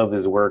I love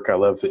his work. I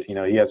love that,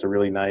 he has a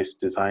really nice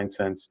design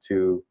sense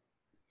to,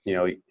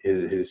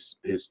 his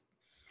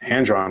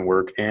hand-drawn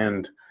work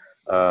and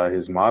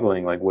his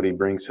modeling, like what he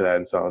brings to that.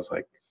 And so I was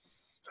like,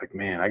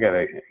 man, I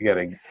gotta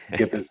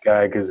get this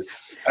guy, because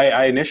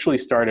I initially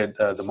started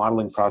the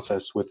modeling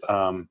process with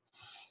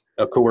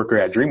a coworker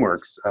at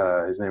Dreamworks.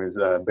 His name is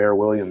Bear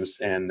Williams,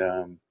 and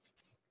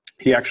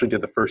he actually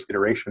did the first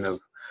iteration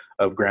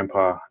of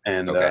Grandpa,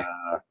 and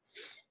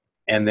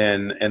and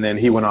then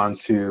he went on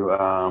to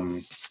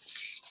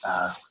what's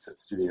that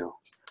studio?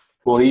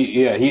 Well,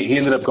 he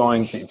ended up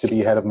going to be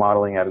head of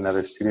modeling at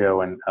another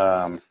studio, and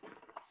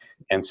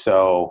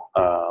so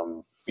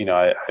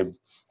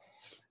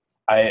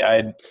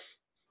I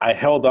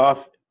held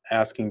off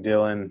asking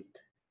Dylan.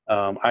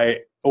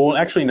 It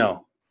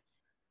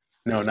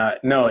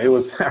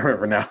was, I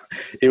remember now.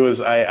 It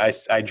was,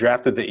 I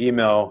drafted the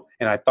email,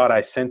 and I thought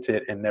I sent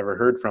it and never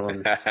heard from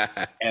him.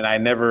 And I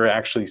never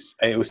actually,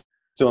 it was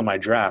still in my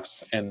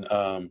drafts. And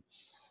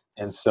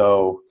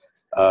so,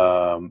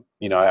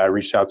 I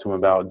reached out to him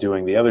about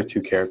doing the other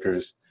two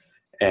characters.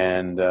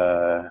 And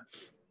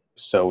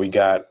so we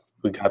got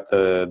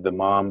the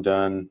mom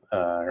done.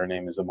 Her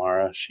name is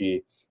Amara.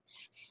 He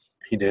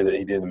did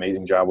an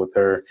amazing job with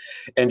her.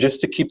 And just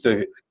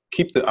to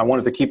I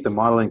wanted to keep the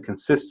modeling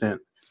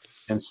consistent.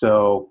 And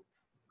so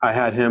I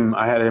had him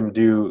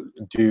do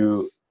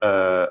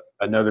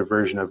another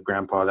version of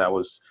Grandpa that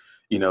was,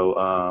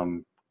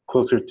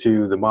 closer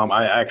to the mom.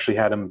 I actually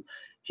had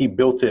he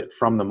built it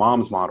from the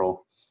mom's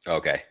model.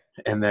 Okay.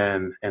 And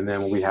then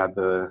we had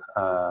the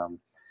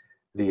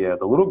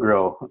little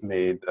girl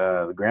made,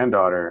 the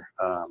granddaughter,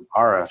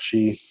 Ara.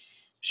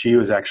 She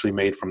was actually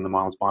made from the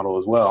mom's model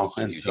as well.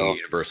 And so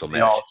universal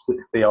match.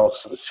 They all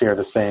share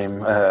the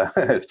same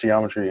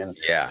geometry and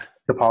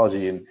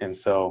topology, and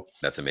so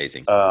that's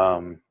amazing.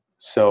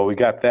 So we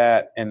got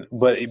that,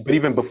 but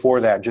even before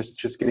that,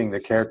 just getting the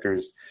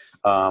characters.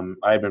 I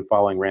had been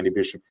following Randy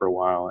Bishop for a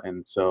while,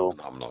 and so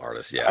phenomenal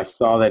artist. Yeah, I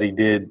saw that he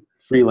did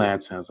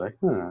freelance, and I was like,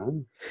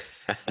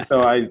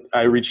 So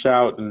I reached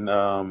out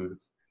and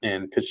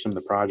pitched him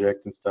the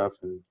project and stuff,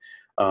 and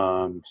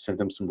sent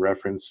him some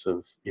reference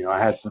of, I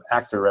had some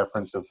actor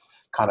reference of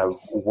kind of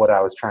what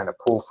I was trying to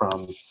pull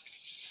from,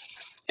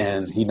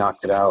 and he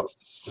knocked it out.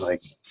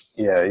 Like,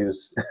 yeah,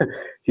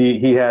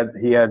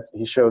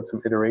 he showed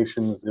some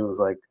iterations. It was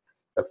like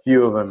a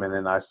few of them, and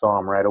then I saw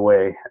him right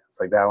away. It's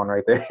like that one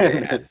right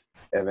there.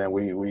 And then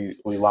we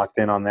locked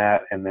in on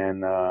that, and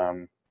then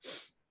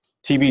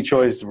TV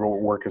Choi's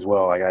work as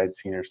well. Like, I had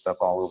seen her stuff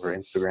all over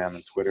Instagram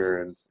and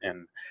Twitter, and it's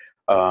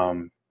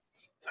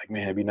like,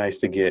 man, it'd be nice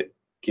to get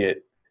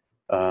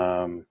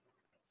a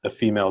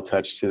female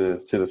touch to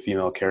the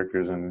female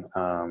characters, and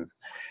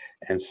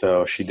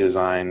so she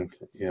designed,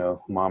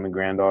 mom and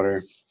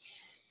granddaughter,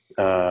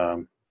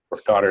 or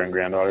daughter and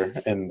granddaughter,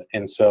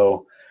 and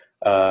so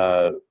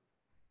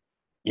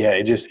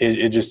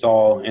it just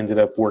all ended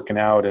up working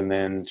out. And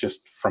then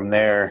just from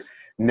there,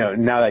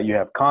 now that you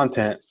have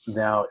content,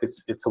 now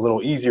it's a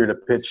little easier to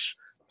pitch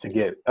to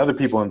get other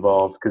people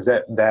involved, because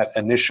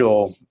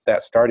that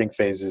starting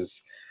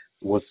phases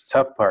was the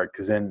tough part,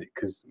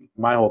 because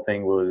my whole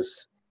thing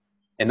was,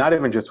 and not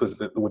even just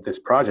with this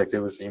project, it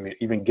was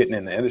even getting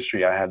in the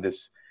industry. I had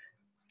this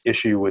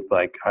issue with,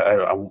 like,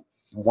 I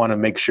want to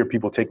make sure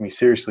people take me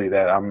seriously,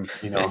 that I'm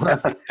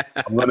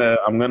I'm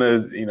gonna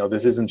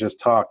this isn't just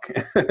talk.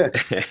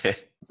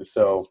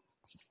 So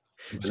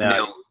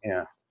now,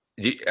 yeah.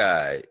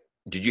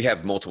 Did you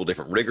have multiple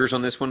different riggers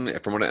on this one,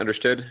 from what I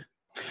understood?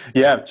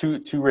 Yeah,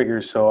 two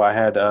riggers. So I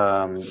had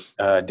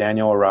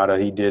Daniel Arata.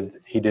 He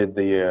did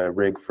the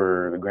rig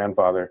for the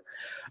grandfather,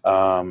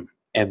 and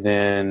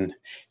then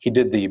he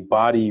did the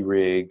body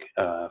rig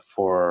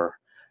for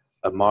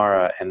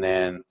Amara, and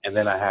then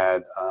I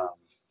had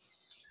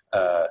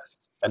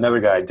another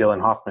guy, Dylan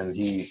Hoffman.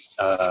 He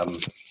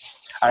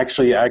I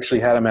actually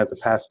had him as a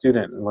past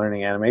student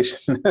learning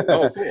animation.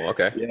 Oh, cool.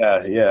 Okay.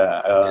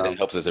 Yeah. And it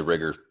helps as a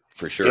rigger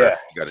for sure. Yeah.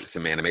 You got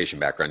some animation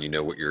background. You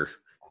know what your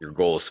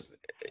goals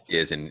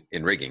is in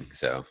rigging.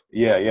 So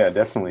yeah,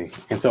 definitely.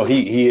 And so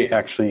he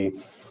actually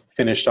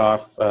finished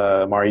off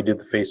Mari did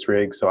the face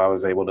rig, so I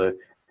was able to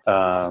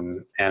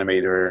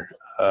animate her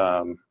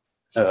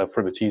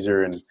for the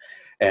teaser,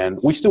 and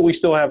we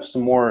still have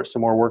some more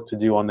work to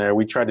do on there.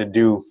 We tried to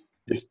do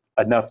just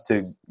enough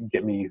to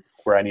get me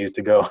where I needed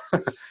to go.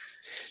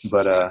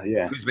 But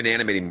yeah. Who's been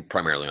animating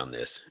primarily on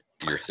this?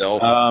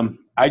 Yourself? I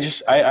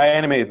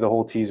animated the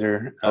whole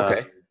teaser.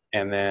 Okay.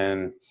 And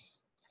then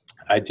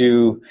I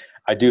do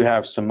I do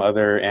have some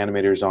other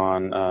animators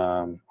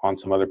on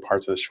some other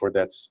parts of the short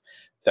that's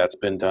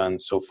been done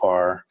so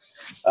far.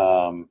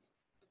 Trying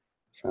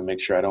to make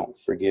sure I don't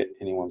forget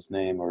anyone's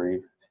name, or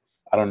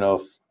I don't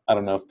know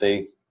if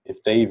they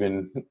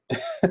even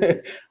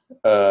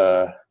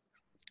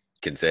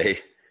Can say.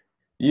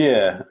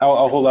 yeah.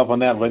 I'll hold up on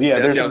that, but yeah,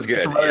 That sounds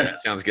good. Yeah, that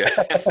sounds good.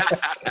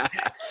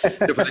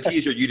 So for the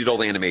teaser, you did all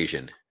the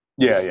animation.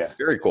 Yeah.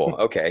 Very cool.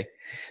 Okay.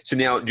 So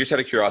now, just out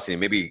of curiosity,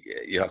 maybe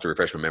you have to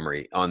refresh my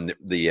memory on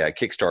the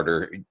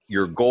Kickstarter.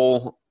 Your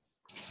goal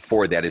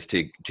for that is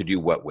to do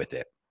what with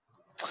it?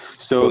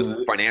 So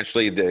both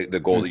financially, the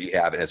goal that you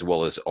have, as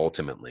well as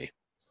ultimately.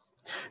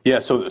 Yeah.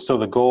 So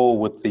the goal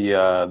with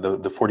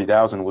the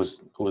 40,000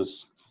 was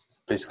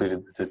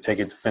basically to take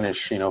it to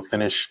finish.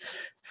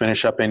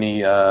 Finish up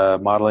any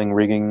modeling,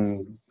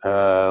 rigging,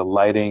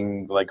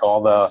 lighting, like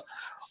all.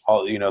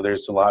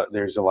 There's a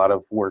lot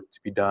of work to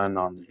be done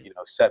on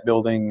set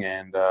building,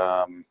 and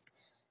the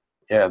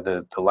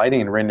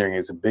lighting and rendering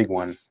is a big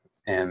one,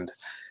 and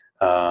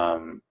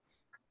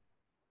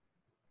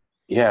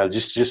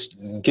just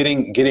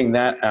getting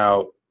that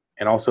out,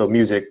 and also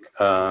music.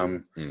 My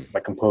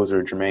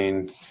composer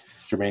Jermaine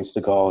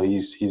Segal,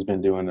 he's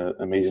been doing an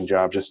amazing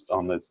job just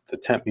on the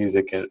temp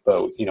music,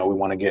 but we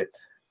want to get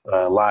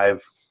live,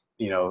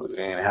 and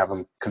have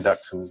him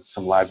conduct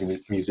some live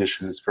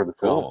musicians for the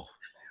film. Cool.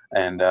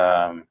 And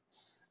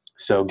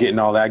so getting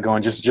all that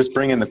going, just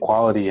bringing the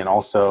quality, and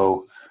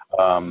also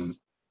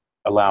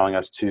allowing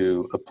us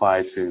to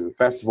apply to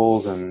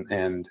festivals and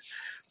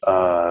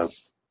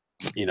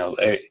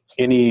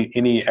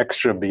any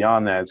extra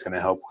beyond that is going to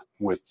help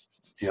with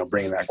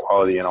bringing that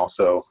quality, and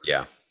also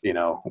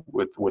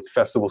with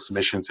festival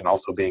submissions, and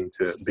also being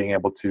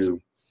able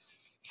to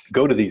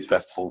go to these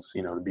festivals,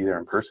 to be there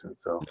in person.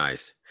 So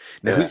nice.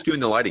 Now, who's doing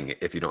the lighting,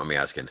 if you don't mind me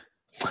asking?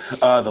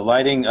 The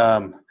lighting,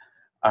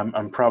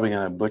 I'm probably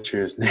going to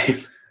butcher his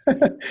name.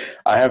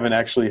 I haven't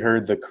actually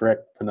heard the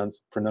correct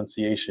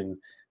pronunciation,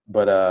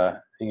 but I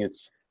think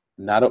it's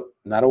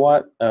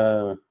Natawat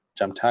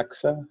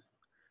Jamtaksa.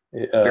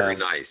 Very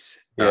nice.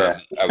 Yeah.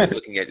 I was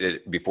looking at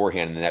it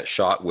beforehand, and that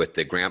shot with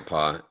the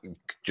grandpa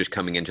just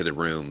coming into the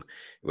room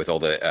with all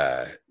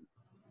the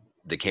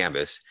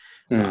canvas,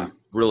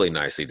 really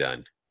nicely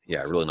done.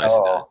 Yeah, really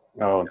nicely done.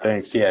 Oh,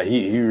 thanks. Yeah,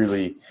 he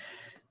really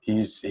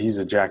he's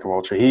a jack of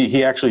all trades.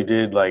 He actually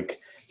did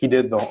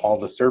all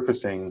the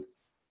surfacing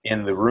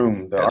in the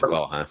room as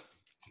well, huh?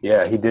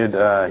 Yeah, he did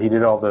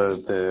all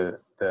the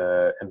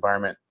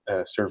environment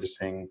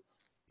surfacing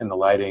and the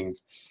lighting,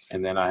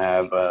 and then I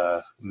have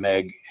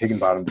Meg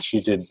Higginbottom.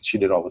 She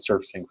did all the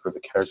surfacing for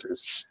the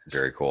characters.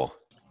 Very cool.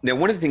 Now,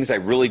 one of the things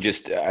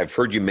I've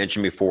heard you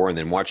mention before, and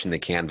then watching the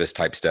canvas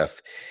type stuff,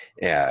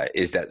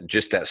 is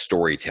that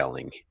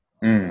storytelling.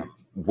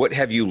 What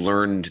have you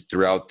learned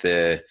throughout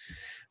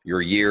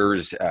your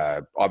years?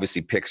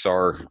 Obviously,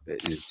 Pixar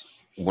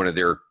is one of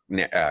their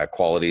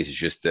qualities is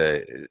just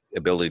the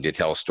ability to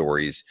tell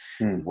stories.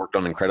 Worked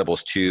on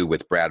Incredibles 2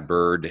 with Brad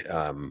Bird.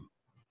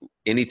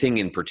 Anything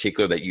in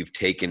particular that you've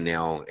taken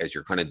now as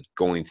you're kind of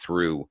going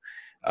through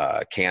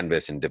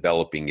canvas and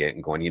developing it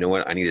and going, you know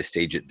what, I need to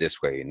stage it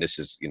this way. And this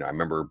is, I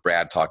remember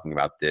Brad talking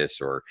about this,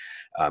 or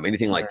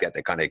anything like that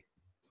kind of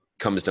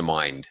comes to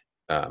mind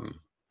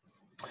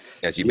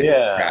as you've been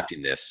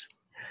crafting this.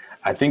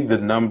 I think the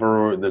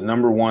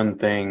number one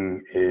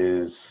thing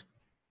is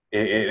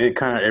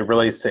it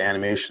relates to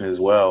animation as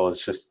well.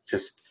 It's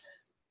just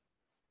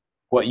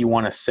what you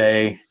want to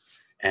say,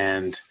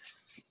 and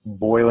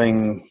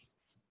boiling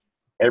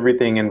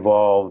everything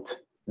involved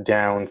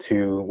down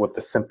to what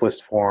the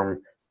simplest form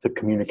to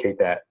communicate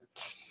that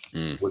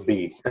would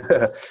be.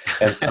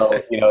 And so,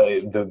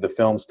 the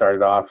film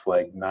started off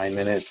like 9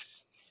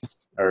 minutes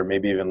or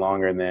maybe even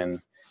longer, and then,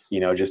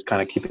 just kind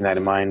of keeping that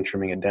in mind,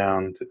 trimming it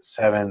down to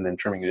 7, then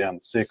trimming it down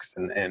to 6,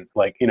 and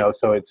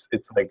so it's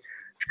like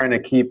trying to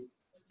keep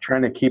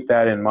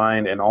that in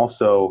mind, and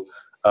also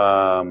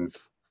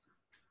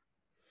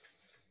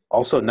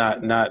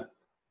not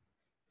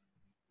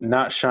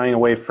shying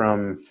away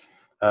from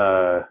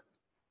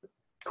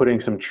putting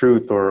some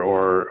truth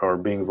or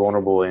being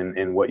vulnerable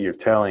in what you're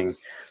telling.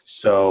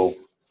 So,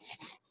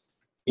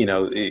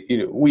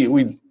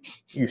 you've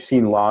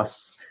seen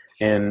loss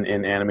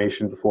in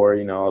animation before.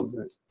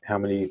 How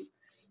many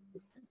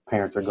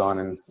parents are gone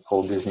in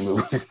old Disney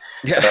movies.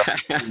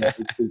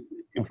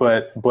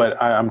 But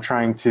I'm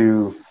trying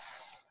to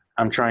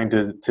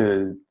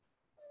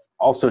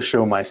also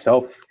show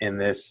myself in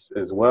this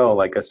as well.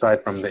 Like,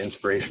 aside from the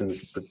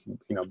inspirations,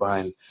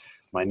 behind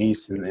my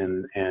niece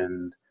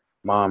and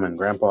mom and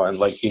grandpa, and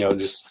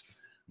just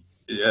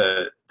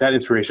that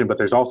inspiration. But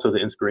there's also the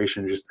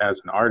inspiration just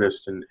as an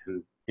artist and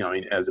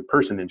as a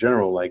person in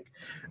general, like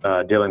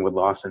dealing with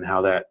loss and how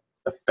that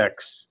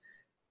affects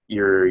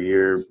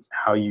your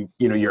how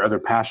your other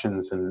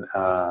passions,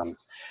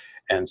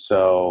 and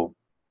so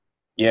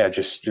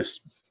just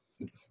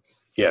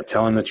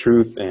telling the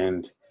truth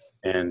and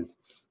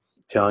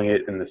telling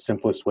it in the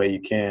simplest way you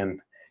can.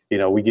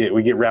 We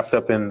get wrapped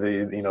up in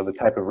the the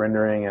type of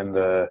rendering and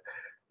the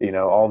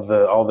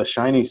all the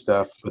shiny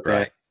stuff, but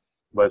then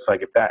But it's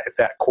like if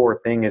that core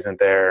thing isn't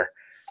there,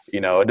 you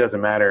know, it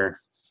doesn't matter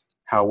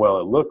how well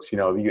it looks. You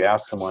know, if you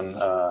ask someone,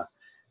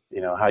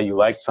 you know, how you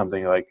liked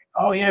something, like,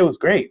 oh yeah, it was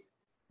great.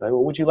 Like,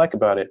 well, what'd you like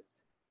about it?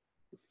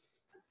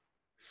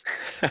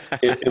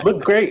 It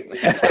looked great.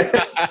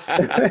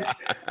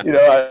 You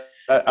know,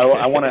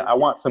 I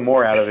want some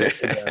more out of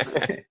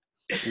it.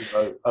 You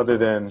know, other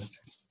than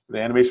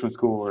the animation was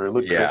cool or it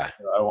looked great. I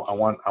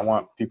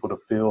want people to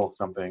feel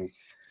something.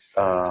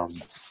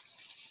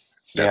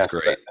 That's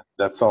great.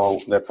 That's all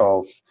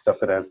stuff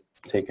that I've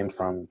taken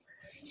from,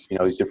 you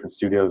know, these different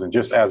studios, and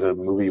just as a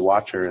movie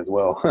watcher as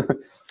well.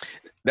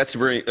 That's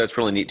really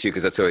neat too,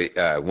 because that's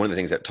one of the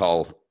things that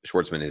Tal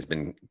Schwartzman has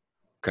been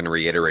kind of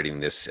reiterating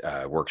this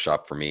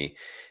workshop for me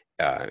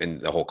in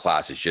the whole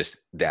class, is just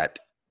that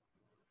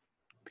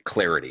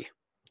clarity,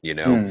 you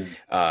know.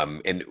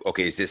 And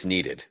okay, is this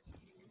needed?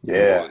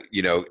 Yeah.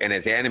 You know, and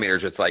as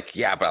animators, it's like,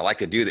 yeah, but I like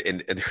to do that.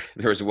 And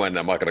there was one,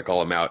 I'm not going to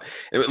call him out.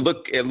 It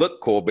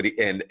looked cool, but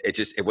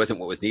it wasn't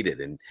what was needed.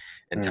 And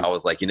Tal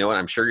was like, you know what?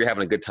 I'm sure you're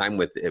having a good time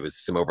with, it was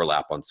some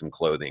overlap on some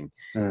clothing.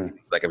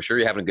 He's like, I'm sure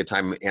you're having a good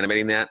time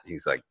animating that.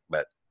 He's like,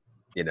 but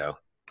you know,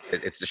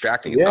 it's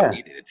distracting. It's not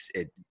needed.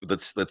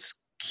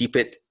 Let's keep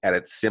it at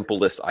its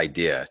simplest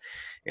idea.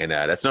 And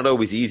that's not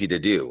always easy to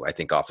do, I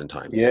think,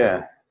 oftentimes.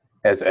 Yeah.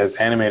 So. As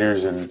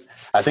animators, and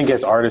I think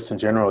as artists in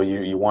general,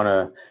 you want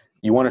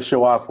to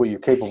show off what you're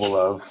capable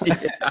of.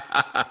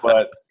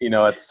 But, you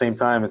know, at the same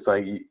time, it's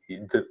like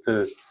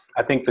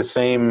I think the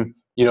same,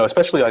 you know,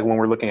 especially like when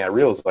we're looking at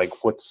reels,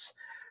 like what's,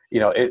 you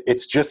know,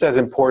 it's just as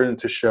important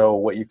to show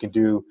what you can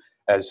do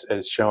as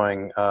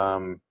showing,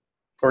 or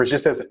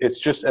it's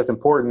just as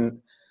important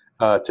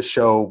to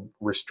show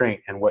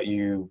restraint and what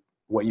you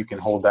can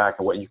hold back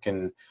and what you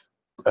can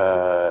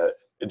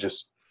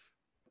just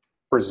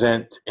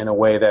present in a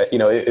way that, you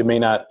know, it may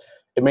not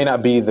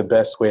be the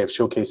best way of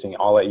showcasing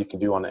all that you can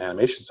do on the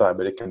animation side,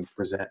 but it can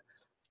present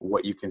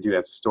what you can do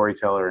as a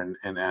storyteller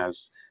and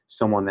as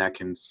someone that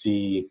can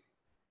see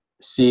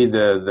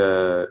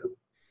the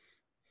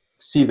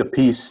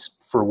piece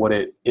for what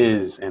it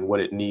is and what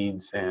it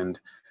needs, and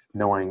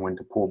knowing when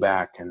to pull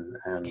back and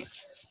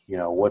you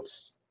know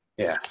what's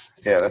that's.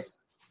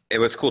 And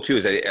what's cool too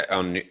is that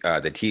on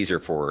the teaser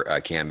for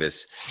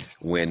Canvas,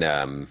 when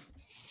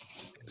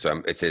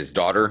it says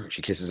daughter,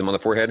 she kisses him on the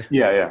forehead.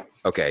 Yeah.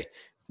 Okay.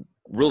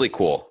 Really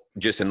cool.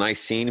 Just a nice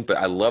scene, but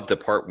I love the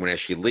part when as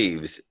she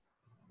leaves,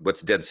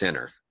 what's dead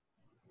center?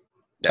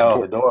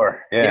 The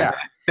door. Yeah.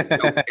 So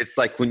it's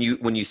like when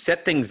you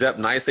set things up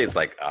nicely, it's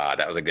like,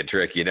 that was a good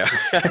trick, you know.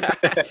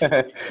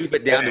 Keep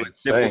it down to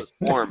its simplest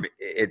form.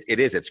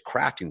 It's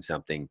crafting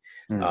something.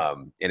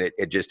 And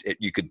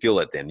you could feel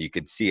it then. You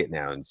could see it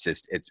now. And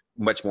it's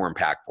much more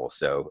impactful.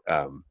 So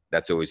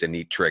that's always a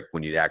neat trick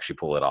when you actually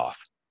pull it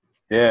off.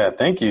 Yeah,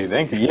 thank you.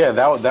 Yeah,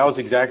 that was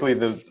exactly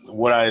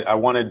what I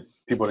wanted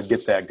people to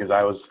get that, because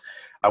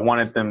I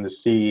wanted them to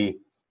see,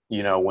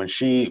 you know, when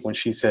she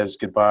says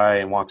goodbye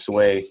and walks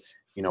away,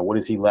 you know, what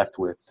is he left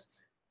with?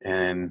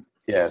 And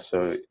yeah,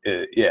 so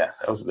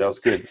that was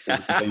good.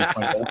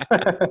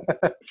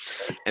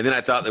 And then I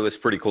thought that was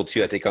pretty cool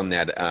too. I think on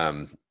that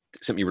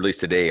something you released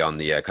today on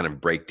the kind of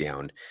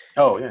breakdown.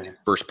 Oh yeah.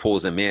 First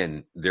pulls them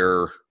in.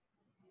 They're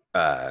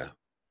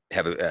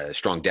have a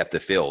strong depth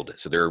of field,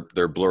 so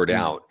they're blurred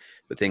out.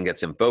 The thing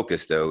that's in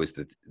focus though is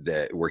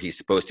that where he's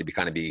supposed to be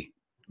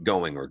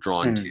going or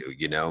drawn to,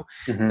 you know.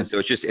 And so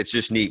it's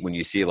just neat when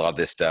you see a lot of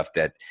this stuff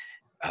that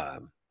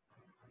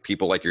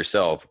people like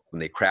yourself, when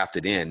they craft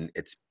it in,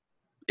 it's,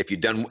 if you've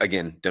done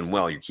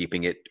well, you're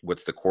keeping it,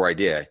 what's the core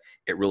idea,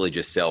 it really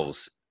just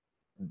sells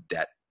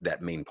that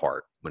main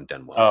part when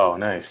done well. Oh,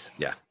 nice.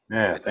 Yeah,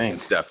 thanks.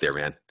 Good stuff there,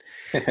 man.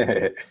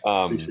 Appreciate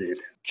it.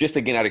 Just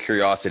again out of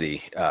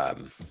curiosity,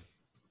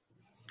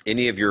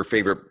 any of your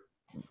favorite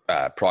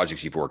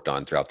projects you've worked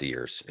on throughout the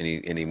years?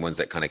 Any ones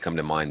that kind of come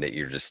to mind that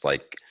you're just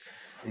like?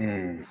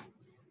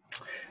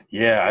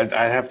 Yeah,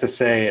 I'd have to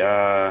say,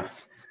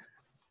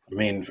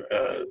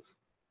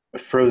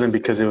 Frozen,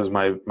 because it was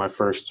my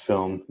first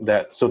film.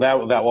 That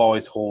will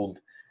always hold,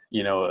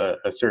 you know,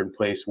 a certain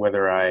place,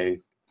 whether I,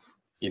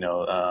 you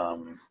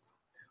know,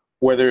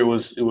 whether it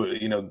was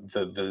you know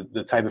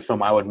the type of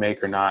film I would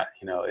make or not.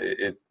 You know,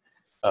 it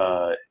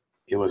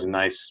was a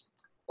nice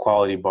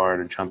quality bar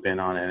to jump in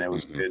on, and it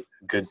was a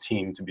good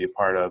team to be a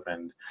part of,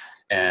 and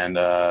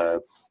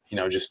you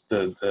know, just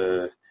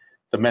the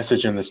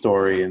message in the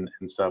story and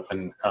stuff,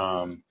 and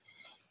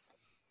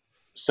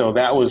so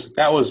that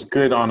was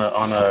good on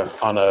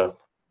a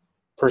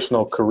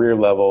personal career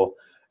level.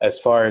 As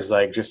far as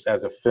like just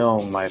as a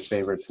film, my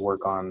favorite to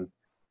work on,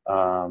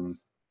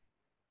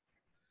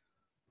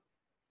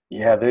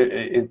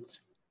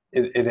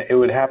 it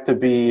would have to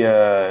be.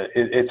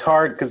 It's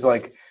hard because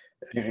like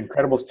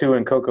Incredibles 2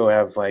 and Coco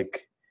have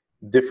like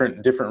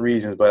different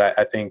reasons, but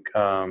I think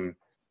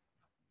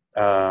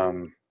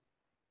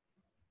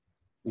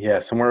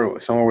somewhere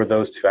with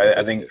those two.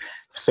 I think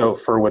so.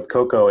 With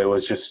Coco, it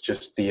was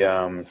just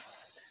the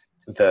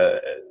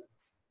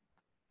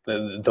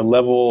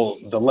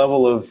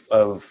level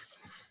of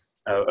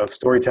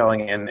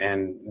storytelling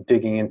and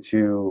digging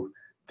into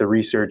the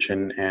research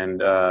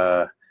and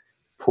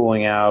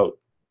pulling out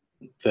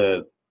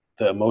the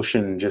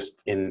emotion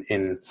just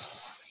in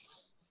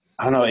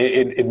I don't know,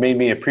 it made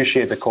me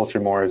appreciate the culture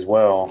more as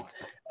well.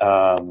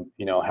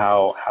 You know,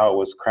 how it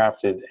was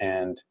crafted,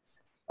 and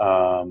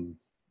I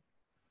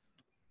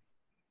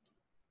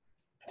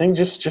think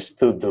just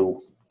the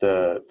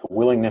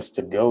willingness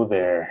to go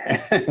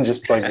there, and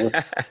just like,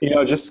 you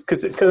know, just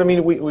because I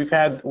mean we've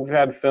had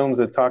films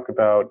that talk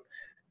about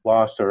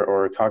loss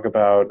or talk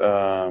about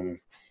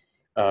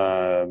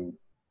the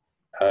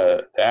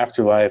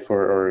afterlife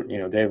or you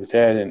know, Day of the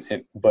Dead,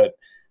 but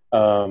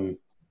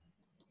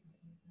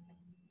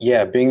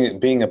yeah,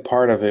 being a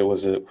part of it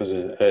was a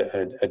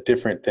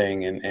different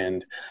thing,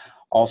 and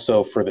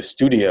also for the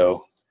studio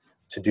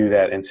to do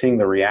that and seeing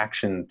the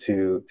reaction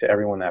to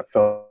everyone that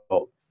felt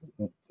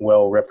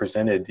well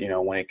represented, you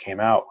know, when it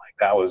came out, like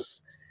that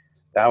was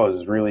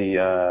really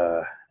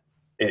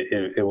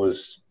it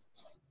was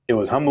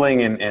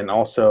humbling, and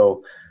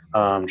also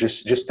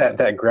just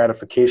that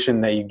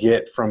gratification that you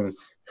get from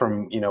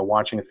you know,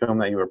 watching a film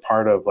that you were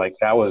part of, like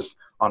that was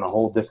on a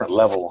whole different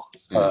level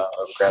of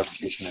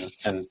gratification,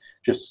 and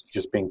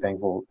just being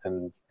thankful,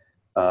 and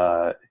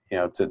you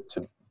know, to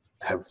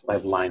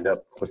have lined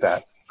up with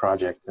that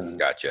project. And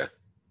Gotcha.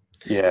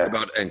 yeah.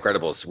 What about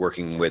Incredibles,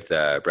 working with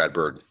Brad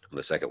Bird on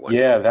the second one?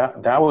 Yeah,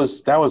 that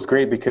was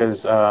great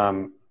because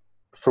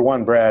for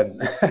one, Brad,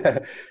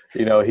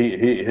 you know,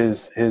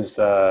 his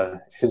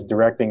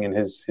directing and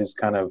his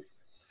kind of,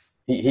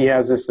 he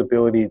has this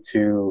ability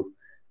to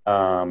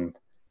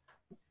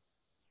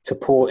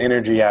pull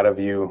energy out of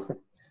you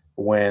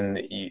when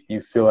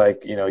you feel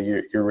like, you know,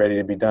 you're ready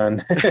to be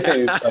done.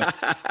 It's like,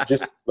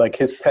 just like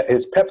his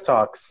pep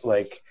talks,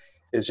 like,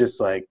 it's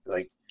just like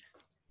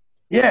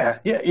yeah,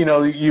 you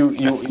know, you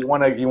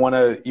want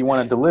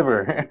to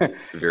deliver.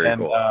 Very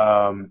And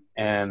cool.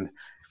 and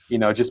you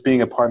know, just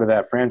being a part of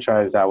that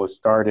franchise that was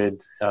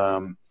started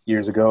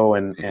years ago,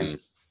 and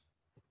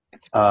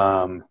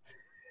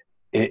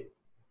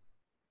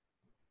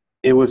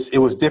it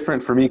was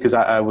different for me because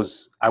I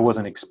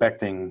wasn't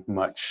expecting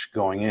much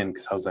going in,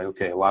 because I was like,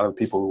 okay, a lot of the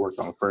people who worked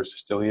on the first are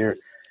still here,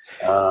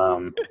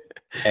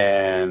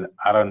 and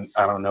I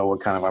don't know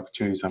what kind of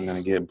opportunities I'm going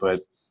to get, but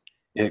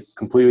it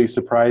completely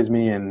surprised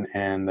me, and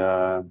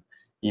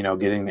you know,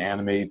 getting to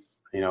animate,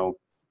 you know,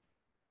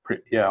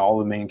 all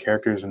the main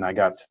characters, and I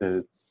got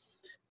to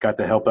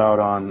help out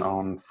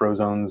on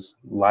Frozone's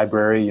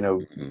library, you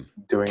know,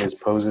 doing his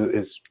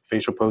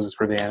facial poses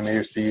for the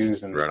animators to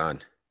use, and right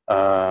on.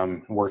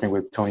 Working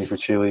with Tony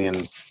Fucilli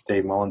and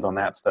Dave Mullins on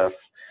that stuff,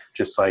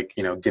 just like,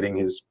 you know, getting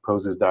his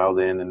poses dialed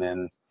in, and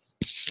then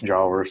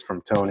drawovers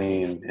from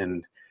Tony,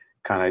 and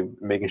kind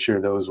of making sure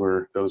those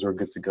were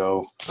good to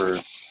go for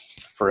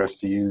us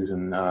to use,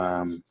 and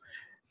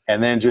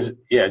then just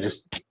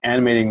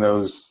animating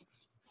those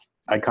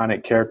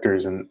iconic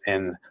characters,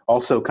 and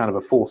also kind of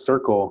a full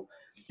circle,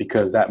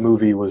 because that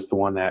movie was the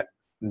one that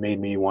made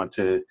me want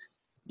to,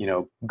 you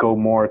know, go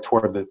more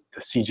toward the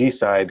CG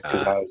side,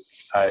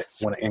 because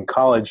when in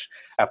college,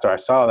 after I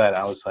saw that,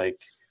 I was like,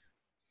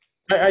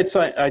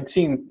 I'd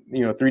seen,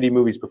 you know, 3D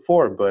movies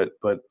before, but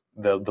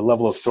the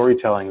level of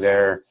storytelling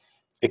there,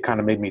 it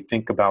kind of made me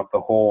think about the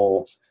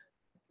whole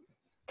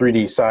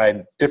 3D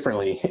side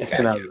differently. Gotcha.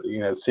 And I, you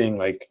know, seeing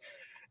like,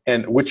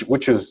 and which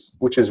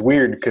is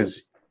weird,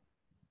 because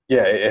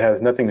yeah, it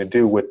has nothing to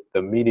do with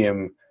the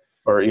medium,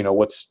 or, you know,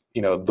 what's,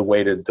 you know, the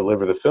way to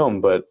deliver the film,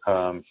 but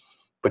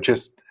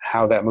just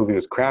how that movie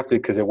was crafted,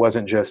 because it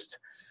wasn't a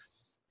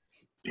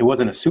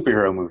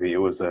superhero movie. It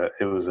was a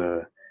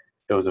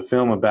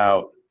film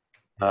about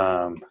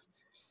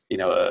you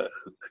know, a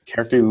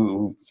character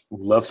who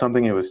loved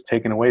something, it was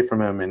taken away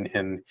from him,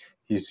 and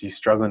he's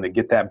struggling to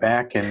get that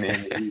back, and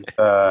he's,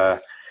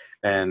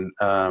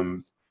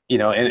 you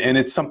know, and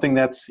it's something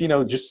that's, you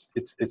know, just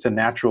it's a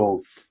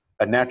natural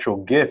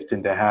gift,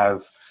 and to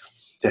have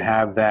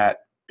that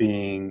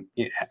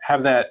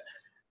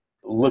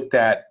looked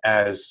at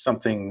as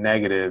something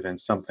negative, and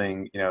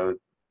something, you know,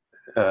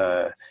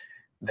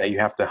 that you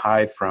have to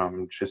hide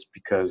from just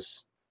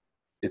because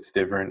it's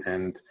different,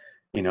 and,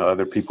 you know,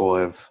 other people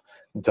have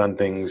done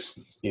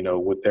things, you know,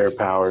 with their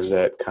powers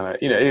that kind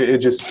of, you know, it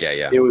just,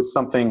 it was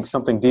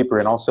something deeper,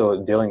 and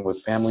also dealing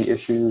with family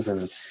issues,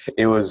 and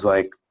it was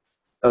like,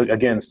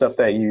 again, stuff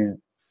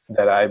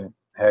that I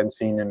hadn't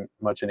seen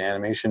much in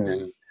animation,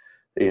 and,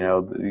 you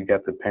know, you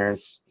got the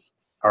parents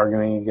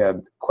arguing, you got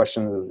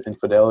questions of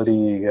infidelity,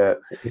 you got,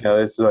 you know,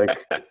 it's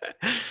like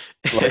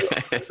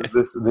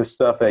this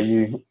stuff that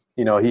you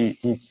know, he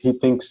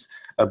thinks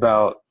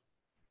about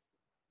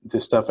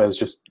this stuff as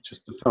just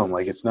the film,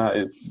 like it's not,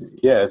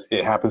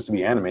 it happens to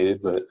be animated,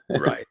 but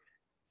right.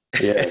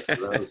 Yeah, so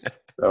that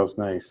was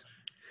nice.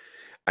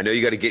 I know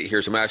you got to get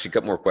here, so I'm gonna ask you a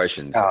couple more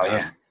questions. Oh,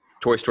 yeah.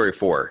 Toy Story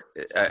 4,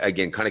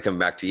 again, kind of coming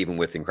back to even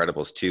with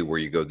Incredibles 2, where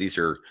you go, these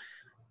are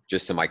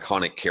just some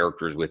iconic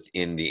characters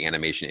within the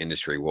animation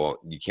industry. Well,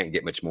 you can't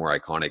get much more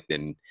iconic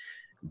than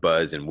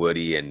Buzz and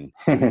Woody and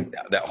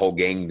that whole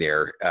gang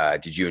there.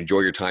 Did you enjoy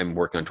your time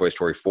working on Toy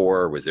Story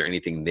 4? Was there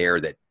anything there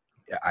that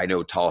I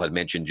know Tal had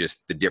mentioned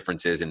just the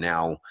differences, and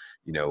now,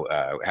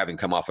 having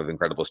come off of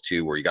Incredibles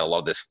 2, where you got a lot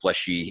of this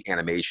fleshy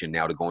animation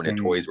now to go into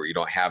toys where you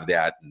don't have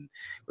that. And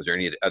was there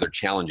any other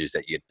challenges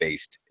that you had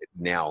faced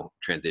now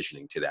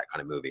transitioning to that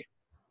kind of movie?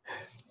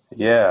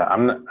 Yeah,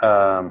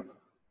 I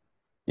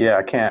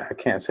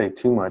can't say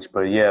too much,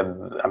 but yeah,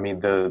 I mean,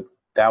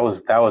 that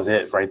was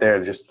it right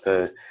there. Just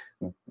the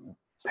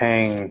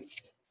paying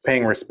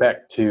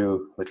respect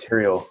to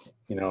material.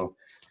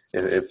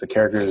 If the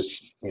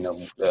character's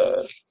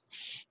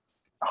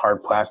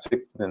hard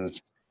plastic, then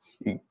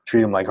you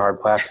treat them like hard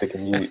plastic,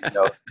 and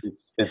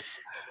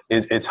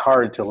it's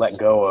hard to let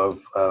go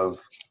of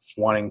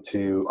wanting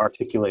to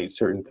articulate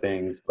certain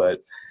things, but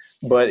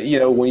when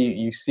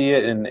you see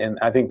it, and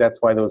I think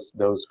that's why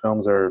those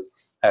films are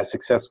as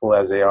successful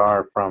as they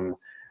are from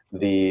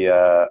the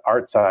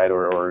art side,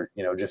 or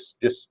just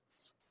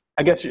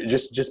I guess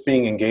just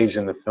being engaged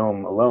in the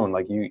film alone.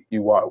 Like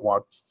you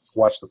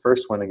watch the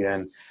first one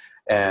again,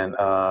 and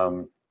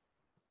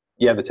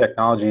the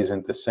technology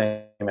isn't the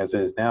same as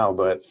it is now,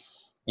 but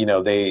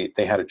they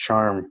had a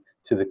charm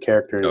to the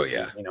characters. Oh,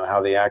 yeah. And,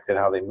 how they acted,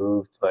 how they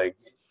moved. Like,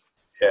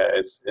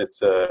 yeah,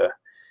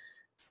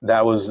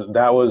 that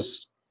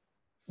was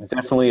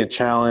definitely a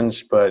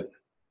challenge, but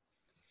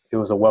it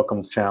was a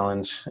welcome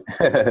challenge.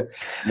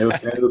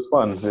 it was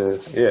fun.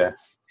 Yeah.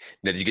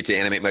 Now, did you get to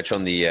animate much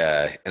on the?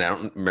 And I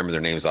don't remember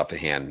their names off the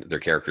hand, their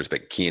characters,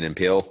 but Key and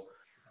Peele.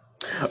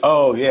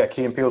 Oh yeah,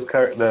 Key and Peele's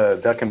the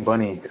Duck and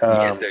Bunny.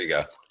 Yes, there you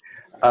go.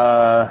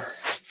 I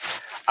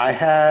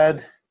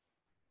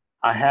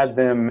had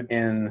them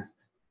in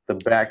the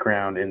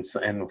background in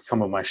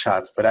some of my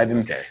shots, but I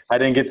didn't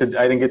get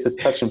to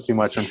touch them too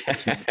much.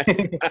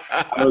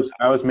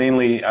 I was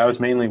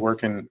mainly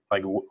working,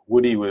 like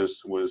Woody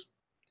was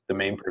the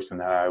main person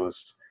that I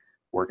was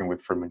working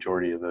with for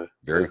majority of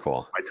very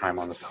cool my time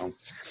on the film.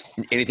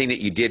 Anything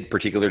that you did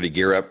particular to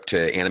gear up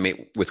to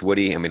animate with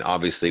Woody? I mean,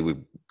 obviously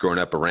we've grown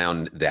up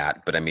around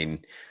that, but I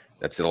mean,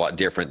 that's a lot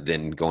different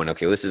than going,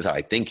 okay, this is how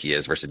I think he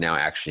is, versus now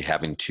actually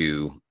having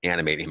to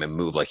animate him and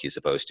move like he's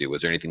supposed to.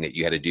 Was there anything that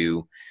you had to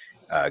do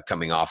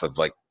coming off of,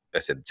 like I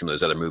said, some of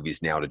those other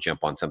movies now to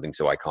jump on something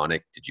so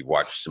iconic? Did you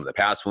watch some of the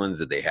past ones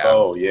that they have?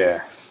 Oh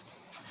yeah.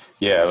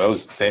 Yeah.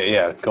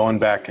 Going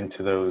back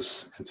into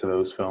those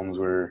films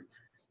were,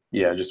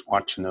 just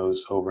watching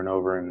those over and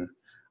over, and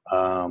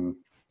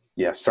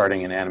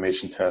starting an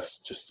animation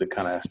test just to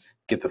kind of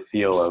get the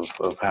feel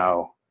of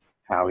how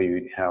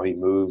he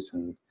moves.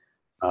 And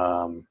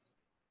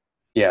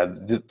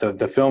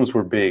the films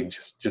were big,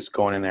 just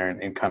going in there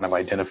and kind of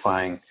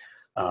identifying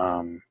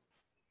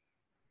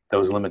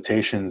those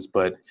limitations.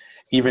 But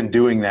even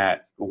doing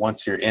that,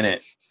 once you're in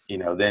it,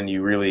 then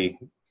you really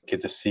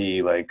get to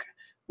see like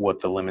what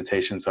the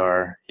limitations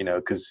are,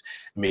 because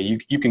I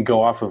mean, you can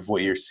go off of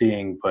what you're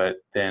seeing, but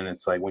then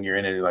it's like when you're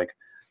in it, you're like,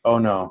 oh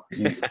no,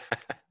 he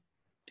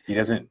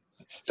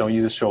don't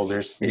use his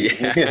shoulders.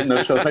 Yeah.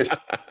 No shoulders.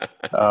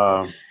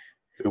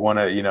 We want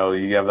to, you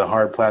have the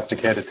hard plastic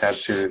head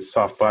attached to the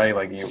soft body.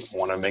 Like you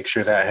want to make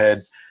sure that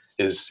head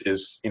is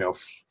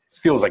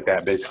feels like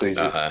that, basically.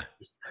 Just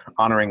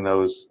honoring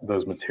those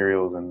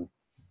materials, and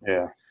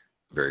yeah.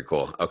 Very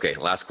cool. Okay,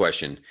 last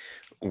question.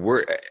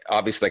 We're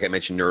obviously, like I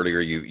mentioned earlier,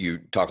 you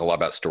talk a lot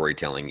about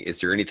storytelling. Is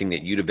there anything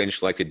that you'd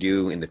eventually like to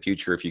do in the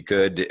future if you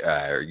could?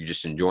 Are you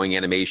just enjoying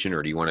animation,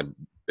 or do you want to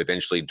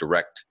eventually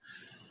direct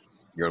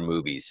your own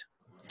movies?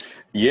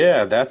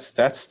 Yeah, that's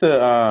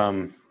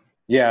the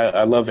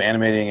I love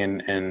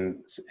animating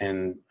and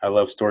I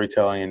love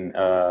storytelling.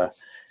 I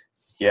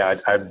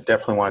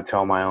definitely want to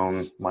tell my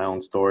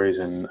own stories,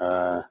 and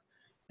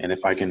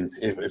if I can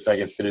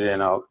fit it in,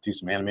 I'll do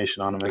some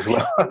animation on them as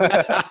well.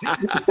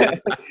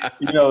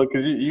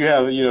 Because you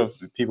have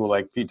people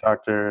like Pete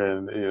Docter,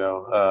 and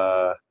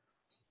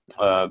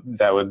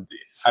that would,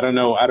 I don't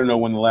know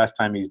when the last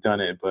time he's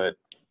done it, but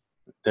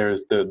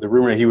there's the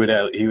rumor he would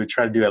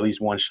try to do at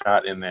least one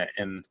shot in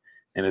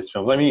his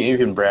films. I mean,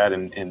 even Brad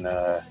in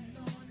the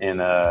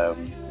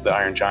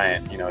Iron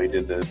Giant, he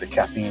did the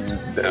caffeine,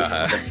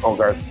 the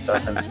Hogarth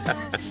stuff, and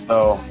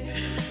so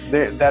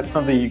that's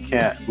something you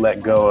can't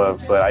let go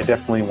of. But I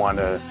definitely want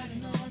to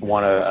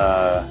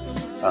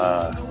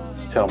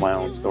tell my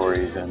own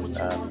stories and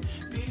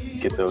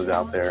get those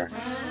out there.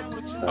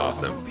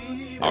 Awesome.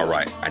 All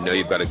right. I know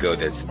you've got to go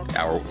this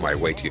hour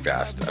way too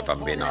fast, if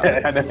I'm being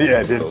honest. I know, yeah,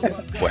 I did.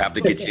 So we'll have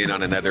to get you in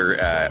on another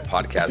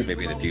podcast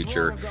maybe in the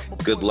future.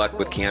 Good luck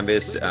with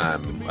Canvas. I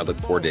look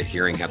forward to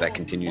hearing how that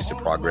continues to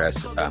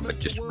progress, but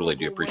just really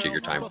do appreciate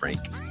your time,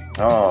 Frank.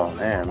 Oh,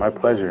 man, my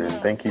pleasure, and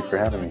thank you for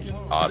having me.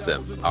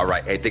 Awesome. All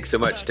right. Hey, thanks so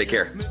much. Take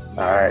care.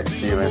 All right.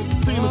 See you, man.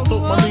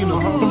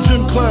 From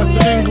gym class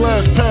to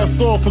in-glass, pass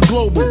off for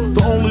global.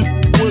 The only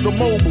with a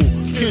mobile.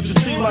 Can't you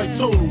see like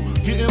total?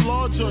 Getting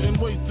larger and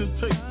wasting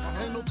taste.